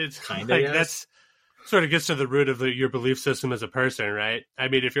else, it's kind of like yes. that's sort of gets to the root of your belief system as a person, right? I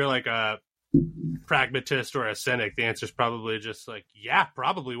mean, if you're like a pragmatist or a cynic, the answer is probably just like, yeah,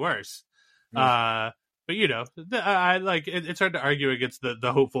 probably worse. Yeah. But you know, I like it's hard to argue against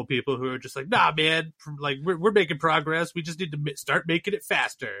the hopeful people who are just like, nah, man, like we're making progress. We just need to start making it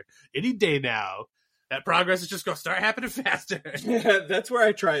faster any day now. That progress is just going to start happening faster. Yeah, that's where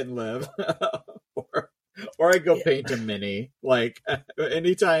I try and live. or I go paint a mini. Like,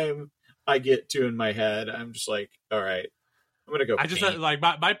 anytime I get two in my head, I'm just like, all right, I'm going to go I paint. just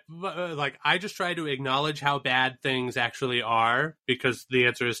like I just try to acknowledge how bad things actually are, because the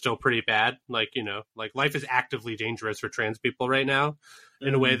answer is still pretty bad. Like, you know, like life is actively dangerous for trans people right now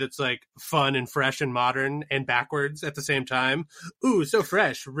in a way that's like fun and fresh and modern and backwards at the same time. Ooh, so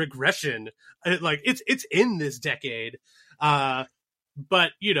fresh. Regression. Like it's in this decade. But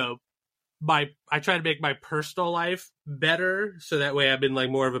you know, I try to make my personal life better, so that way I'm in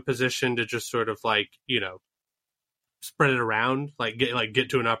like more of a position to just sort of like, you know, spread it around, like get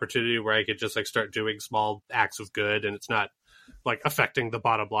to an opportunity where I could just like start doing small acts of good, and it's not like affecting the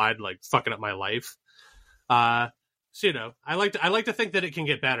bottom line, like fucking up my life. So, you know, I like to think that it can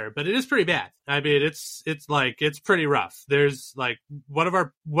get better, but it is pretty bad. I mean, it's pretty rough. There's like one of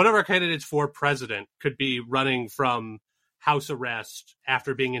our candidates for president could be running from house arrest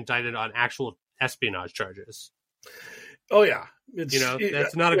after being indicted on actual espionage charges. Oh yeah,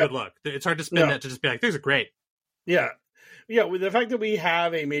 that's not a good look. It's hard to spin that to just be like, things are great. Yeah. Yeah, with the fact that we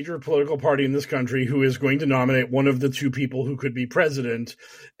have a major political party in this country who is going to nominate one of the two people who could be president,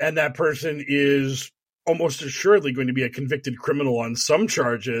 and that person is almost assuredly going to be a convicted criminal on some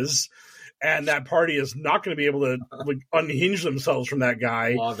charges, and that party is not going to be able to like unhinge themselves from that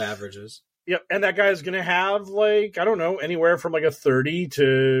guy. Law of averages. Yep, and that guy is going to have, like, I don't know, anywhere from like a 30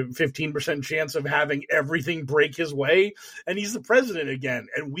 to 15% chance of having everything break his way, and he's the president again,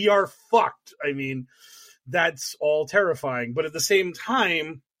 and we are fucked. I mean, that's all terrifying. But at the same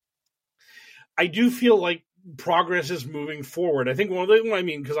time, I do feel like progress is moving forward. I think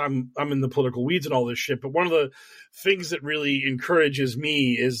because I'm in the political weeds and all this shit, but one of the things that really encourages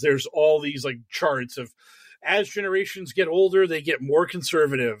me is there's all these like charts of as generations get older, they get more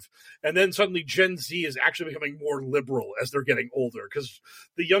conservative. And then suddenly Gen Z is actually becoming more liberal as they're getting older. Because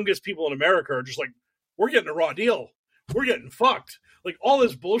the youngest people in America are just like, we're getting a raw deal. We're getting fucked. Like, all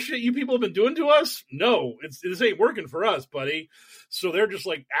this bullshit you people have been doing to us? No, this ain't working for us, buddy. So they're just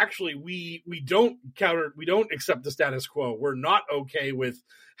like, actually, we don't accept the status quo. We're not okay with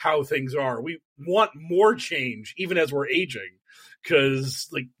how things are. We want more change, even as we're aging. Because,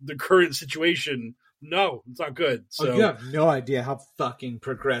 like, the current situation, no, it's not good. So you have no idea how fucking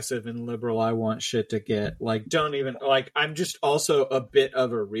progressive and liberal I want shit to get. Like, don't even, like, I'm just also a bit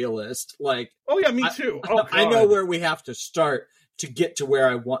of a realist. Like, oh yeah, me too. I know where we have to start to get to where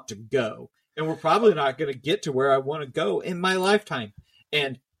I want to go. And we're probably not going to get to where I want to go in my lifetime.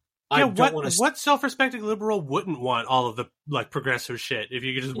 And I don't want to... What self-respecting liberal wouldn't want all of the, like, progressive shit if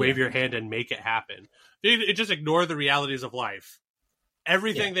you could just wave your hand and make it happen? It just ignore the realities of life.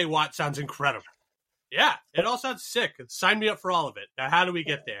 Everything they want sounds incredible. Yeah, it all sounds sick. Sign me up for all of it. Now, how do we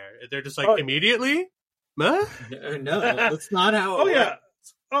get there? They're just like, immediately? Huh? No, that's not how it works.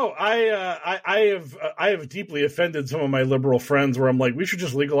 Oh, I have deeply offended some of my liberal friends where I'm like, we should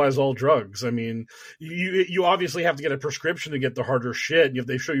just legalize all drugs. I mean, you obviously have to get a prescription to get the harder shit. If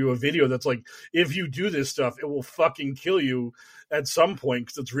they show you a video that's like, if you do this stuff, it will fucking kill you at some point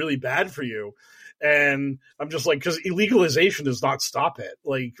because it's really bad for you. And I'm just like, because illegalization does not stop it.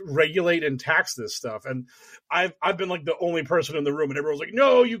 Like, regulate and tax this stuff. And I've been like the only person in the room, and everyone's like,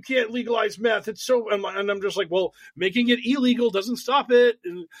 no, you can't legalize meth. It's so, and I'm just like, well, making it illegal doesn't stop it.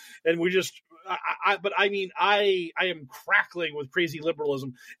 And we just, but I mean, I am crackling with crazy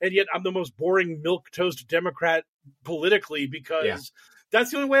liberalism, and yet I'm the most boring milquetoast Democrat politically because that's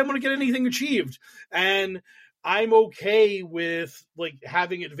the only way I'm going to get anything achieved. And I'm okay with, like,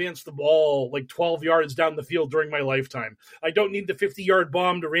 having advanced the ball like 12 yards down the field during my lifetime. I don't need the 50-yard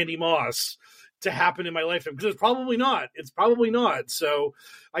bomb to Randy Moss to happen in my lifetime because it's probably not. It's probably not. So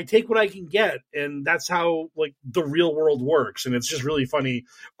I take what I can get, and that's how, like, the real world works. And it's just really funny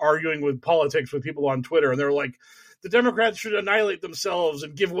arguing with politics with people on Twitter, and they're like, the Democrats should annihilate themselves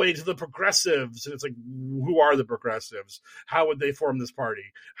and give way to the progressives. And it's like, who are the progressives? How would they form this party?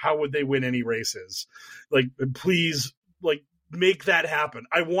 How would they win any races? Like, please, like, make that happen.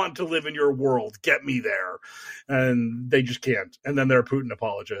 I want to live in your world. Get me there. And they just can't. And then they're Putin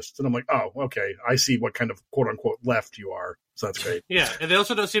apologists. And I'm like, oh, okay. I see what kind of quote unquote left you are. So that's great. Yeah. And they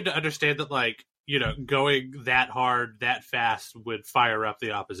also don't seem to understand that, like, you know, going that hard, that fast would fire up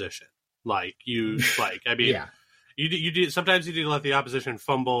the opposition. Like, you, like, I mean, You do, sometimes you need to let the opposition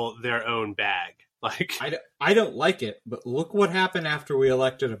fumble their own bag. Like, I don't like it, but look what happened after we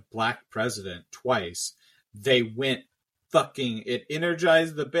elected a black president twice. They went it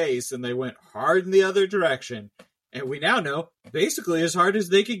energized the base, and they went hard in the other direction. And we now know basically as hard as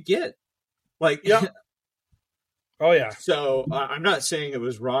they could get. Like, oh yeah. So I'm not saying it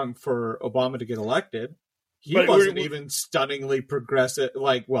was wrong for Obama to get elected. He wasn't even stunningly progressive.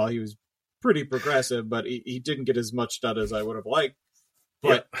 Like, well, he was pretty progressive, but he didn't get as much done as I would have liked.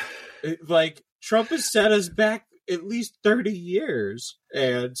 But like, Trump has set us back at least 30 years.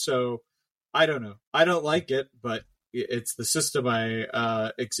 And so I don't know. I don't like it, but it's the system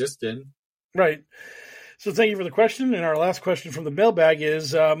I exist in. Right. So thank you for the question. And our last question from the mailbag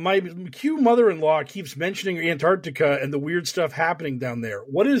is, my Q mother-in-law keeps mentioning Antarctica and the weird stuff happening down there.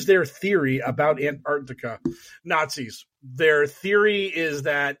 What is their theory about Antarctica? Nazis. Their theory is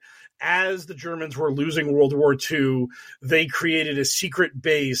that as the Germans were losing World War II, they created a secret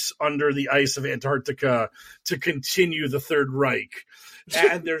base under the ice of Antarctica to continue the Third Reich.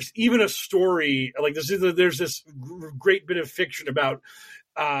 And there's even a story, like there's this great bit of fiction about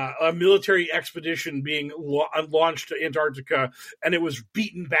a military expedition being launched to Antarctica, and it was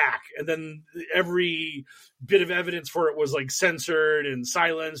beaten back. And then every bit of evidence for it was like censored and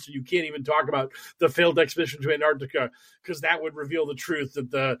silenced. And you can't even talk about the failed expedition to Antarctica because that would reveal the truth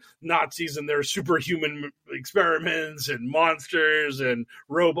that the Nazis and their superhuman experiments and monsters and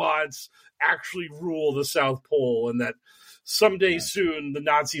robots actually rule the South Pole, and that someday soon the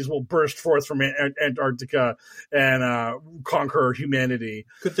Nazis will burst forth from Antarctica and conquer humanity.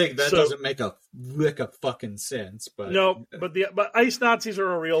 Good thing that doesn't make a lick of fucking sense. But no, but ice Nazis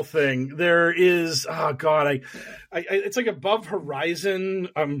are a real thing. There is, oh god, it's like Above Horizon.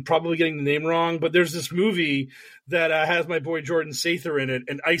 I'm probably getting the name wrong, but there's this movie that has my boy Jordan Sather in it,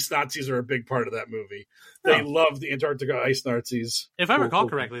 and ice Nazis are a big part of that movie. They love the Antarctica ice Nazis. If I recall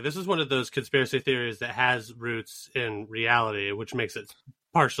correctly, this is one of those conspiracy theories that has roots in reality, which makes it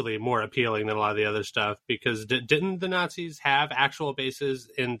partially more appealing than a lot of the other stuff, because didn't the Nazis have actual bases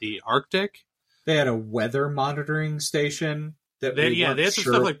in the Arctic? They had a weather monitoring station They had some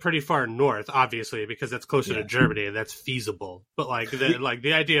stuff like pretty far north, obviously, because that's closer to Germany and that's feasible. But like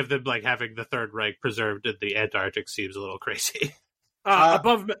the idea of them like having the Third Reich preserved in the Antarctic seems a little crazy.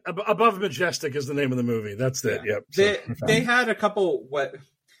 Above Majestic is the name of the movie. That's it. Yep. They had a couple.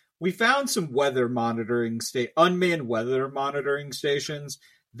 We found some unmanned weather monitoring stations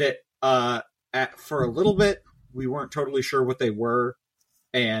that for a little bit we weren't totally sure what they were,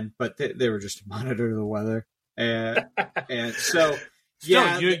 but they were just to monitor the weather. And so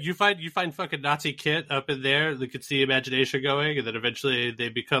you find fucking Nazi kit up in there that could see imagination going, and then eventually they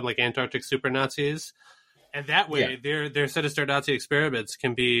become like Antarctic super Nazis, and that way their sinister Nazi experiments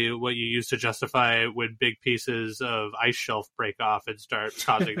can be what you use to justify when big pieces of ice shelf break off and start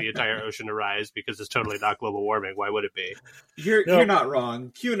causing the entire ocean to rise, because it's totally not global warming. Why would it be? You're not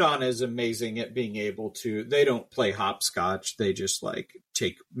wrong. QAnon is amazing at being able to. They don't play hopscotch. They just like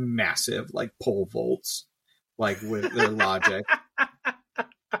take massive like pole vaults. Like with their logic,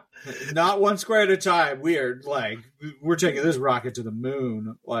 not one square at a time. We're taking this rocket to the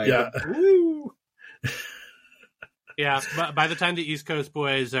moon. Woo! Yeah. But by the time the East Coast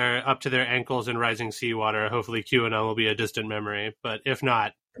boys are up to their ankles in rising seawater, hopefully QAnon will be a distant memory. But if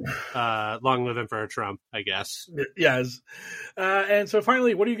not, long live Emperor Trump, I guess. Yes. And so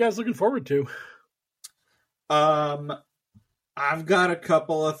finally, what are you guys looking forward to? I've got a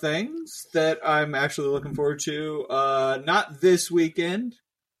couple of things that I'm actually looking forward to. Not this weekend,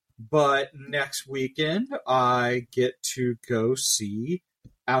 but next weekend I get to go see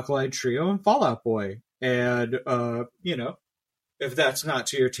Alkaline Trio and Fall Out Boy. And, if that's not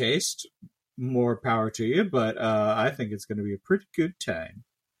to your taste, more power to you. But I think it's going to be a pretty good time.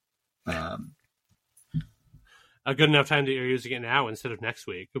 A good enough time that you're using it now instead of next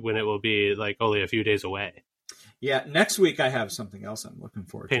week, when it will be like only a few days away. Yeah, next week I have something else I'm looking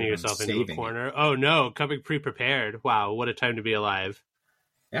forward to. Painting yourself into a corner. It. Oh no, coming pre-prepared. Wow, what a time to be alive.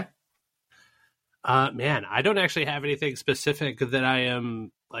 Yeah. Man, I don't actually have anything specific that I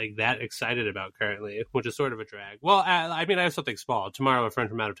am like that excited about currently, which is sort of a drag. Well, I have something small. Tomorrow, a friend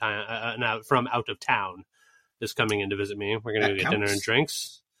from out of town is coming in to visit me. We're going to get dinner and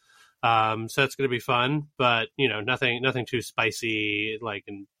drinks. So that's going to be fun, but nothing too spicy, like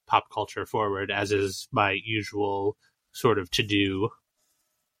in pop culture forward, as is my usual sort of to do.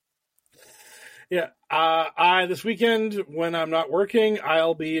 Yeah, this weekend when I'm not working,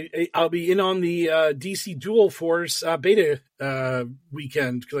 I'll be in on the DC Dual Force beta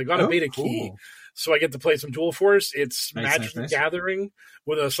weekend, because I got a beta key, so I get to play some Dual Force. It's Magic the Gathering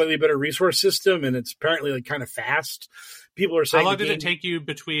with a slightly better resource system, and it's apparently like kind of fast. People are saying, how long did it take you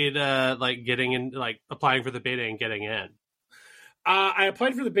between like getting in, like applying for the beta and getting in? I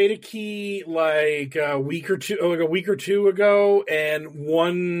applied for the beta key like a week or two ago, and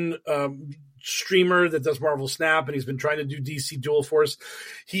one streamer that does Marvel Snap, and he's been trying to do DC Dual Force.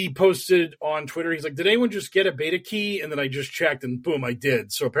 He posted on Twitter, he's like, did anyone just get a beta key? And then I just checked, and boom, I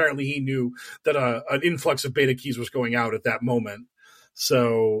did. So apparently he knew that an influx of beta keys was going out at that moment.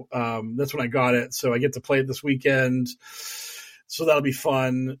 So that's when I got it. So I get to play it this weekend. So that'll be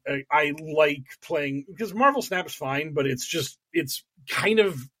fun. I like playing, because Marvel Snap is fine, but it's kind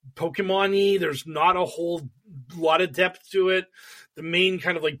of Pokemon-y. There's not a whole lot of depth to it. The main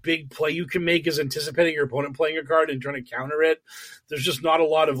kind of like big play you can make is anticipating your opponent playing a card and trying to counter it. There's just not a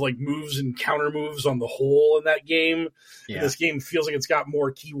lot of like moves and counter moves on the whole in that game. Yeah. This game feels like it's got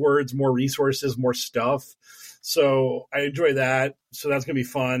more keywords, more resources, more stuff. So I enjoy that. So that's going to be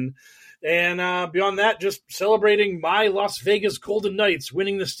fun. And beyond that, just celebrating my Las Vegas Golden Knights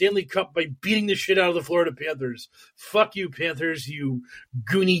winning the Stanley Cup by beating the shit out of the Florida Panthers. Fuck you, Panthers, you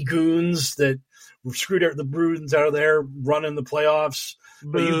goony goons that screwed the Bruins out of there running the playoffs.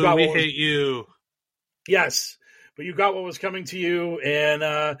 But we hate you. Yes, but you got what was coming to you.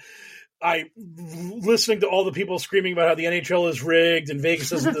 And listening to all the people screaming about how the NHL is rigged and Vegas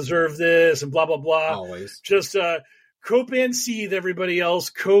doesn't deserve this and blah, blah, blah. Always. Just cope and seethe, everybody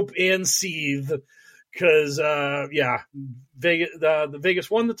else. Cope and seethe. Because, Vegas, the Vegas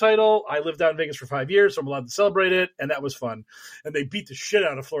won the title. I lived out in Vegas for 5 years, so I'm allowed to celebrate it, and that was fun. And they beat the shit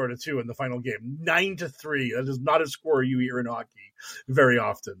out of Florida, too, in the final game. 9-3. That is not a score you hear in hockey very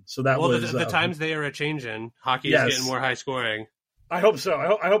often. So that was... the times they are a-changing. Hockey is getting more high-scoring. I hope so.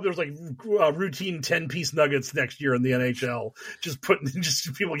 I hope there's like routine 10-piece nuggets next year in the NHL. Just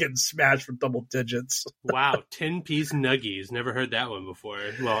people getting smashed for double digits. Wow, 10-piece nuggies. Never heard that one before.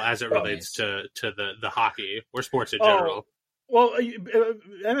 Well, as it relates to the hockey or sports in general. Well,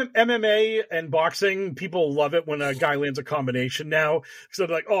 MMA and boxing, people love it when a guy lands a combination now. So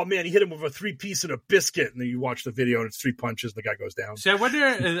they're like, oh, man, he hit him with a 3-piece and a biscuit. And then you watch the video and it's 3 punches and the guy goes down. So I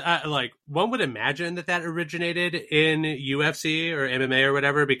wonder, one would imagine that originated in UFC or MMA or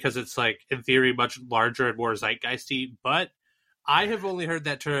whatever, because it's, like, in theory, much larger and more zeitgeisty. But I have only heard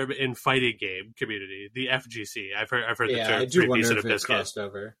that term in fighting game community, the FGC. I've heard the term 3-piece and a biscuit. Crossed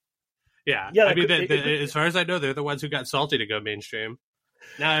over. Yeah. I mean, as far as I know, they're the ones who got salty to go mainstream.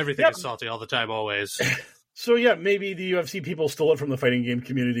 Now everything is salty all the time, always. So, yeah, maybe the UFC people stole it from the fighting game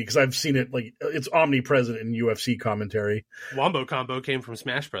community, because I've seen it, like, it's omnipresent in UFC commentary. Wombo Combo came from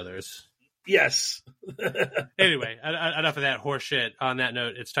Smash Brothers. Yes. Anyway, enough of that horse shit. On that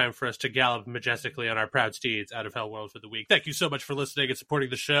note, it's time for us to gallop majestically on our proud steeds out of HellwQrld for the week. Thank you so much for listening and supporting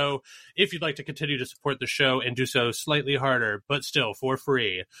the show. If you'd like to continue to support the show and do so slightly harder, but still for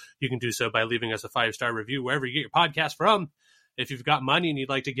free, you can do so by leaving us a 5-star review wherever you get your podcast from. If you've got money and you'd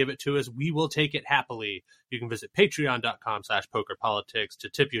like to give it to us, we will take it happily. You can visit patreon.com/pokerpolitics to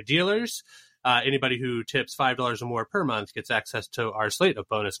tip your dealers. Anybody who tips $5 or more per month gets access to our slate of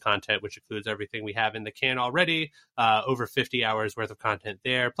bonus content, which includes everything we have in the can already, over 50 hours worth of content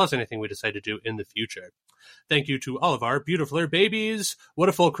there, plus anything we decide to do in the future. Thank you to all of our beautiful babies. What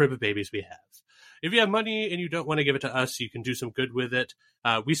a full crib of babies we have. If you have money and you don't want to give it to us, you can do some good with it.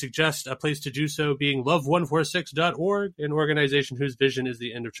 We suggest a place to do so being love146.org, an organization whose vision is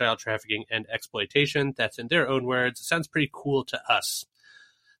the end of child trafficking and exploitation. That's in their own words. It sounds pretty cool to us.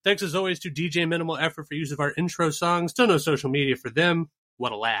 Thanks as always to DJ Minimal Effort for use of our intro song. Still no social media for them.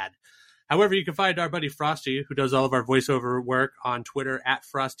 What a lad. However, you can find our buddy Frosty, who does all of our voiceover work, on Twitter at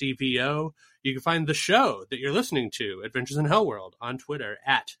FrostyVO. You can find the show that you're listening to, Adventures in HellwQrld, on Twitter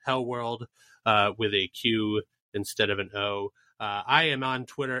at HellwQrld with a Q instead of an O. I am on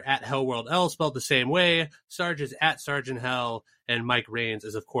Twitter at HellwQrldL, spelled the same way. Sarge is at Sergeant Hell, and Mike Rains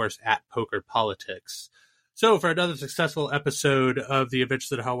is, of course, at Poker Politics. So, for another successful episode of the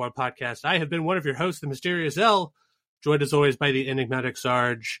Adventures in HellwQrld podcast, I have been one of your hosts, the Mysterious L, joined as always by the enigmatic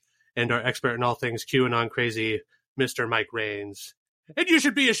Sarge and our expert in all things QAnon crazy, Mr. Mike Rains. And you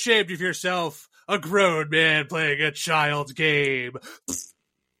should be ashamed of yourself, a grown man playing a child's game.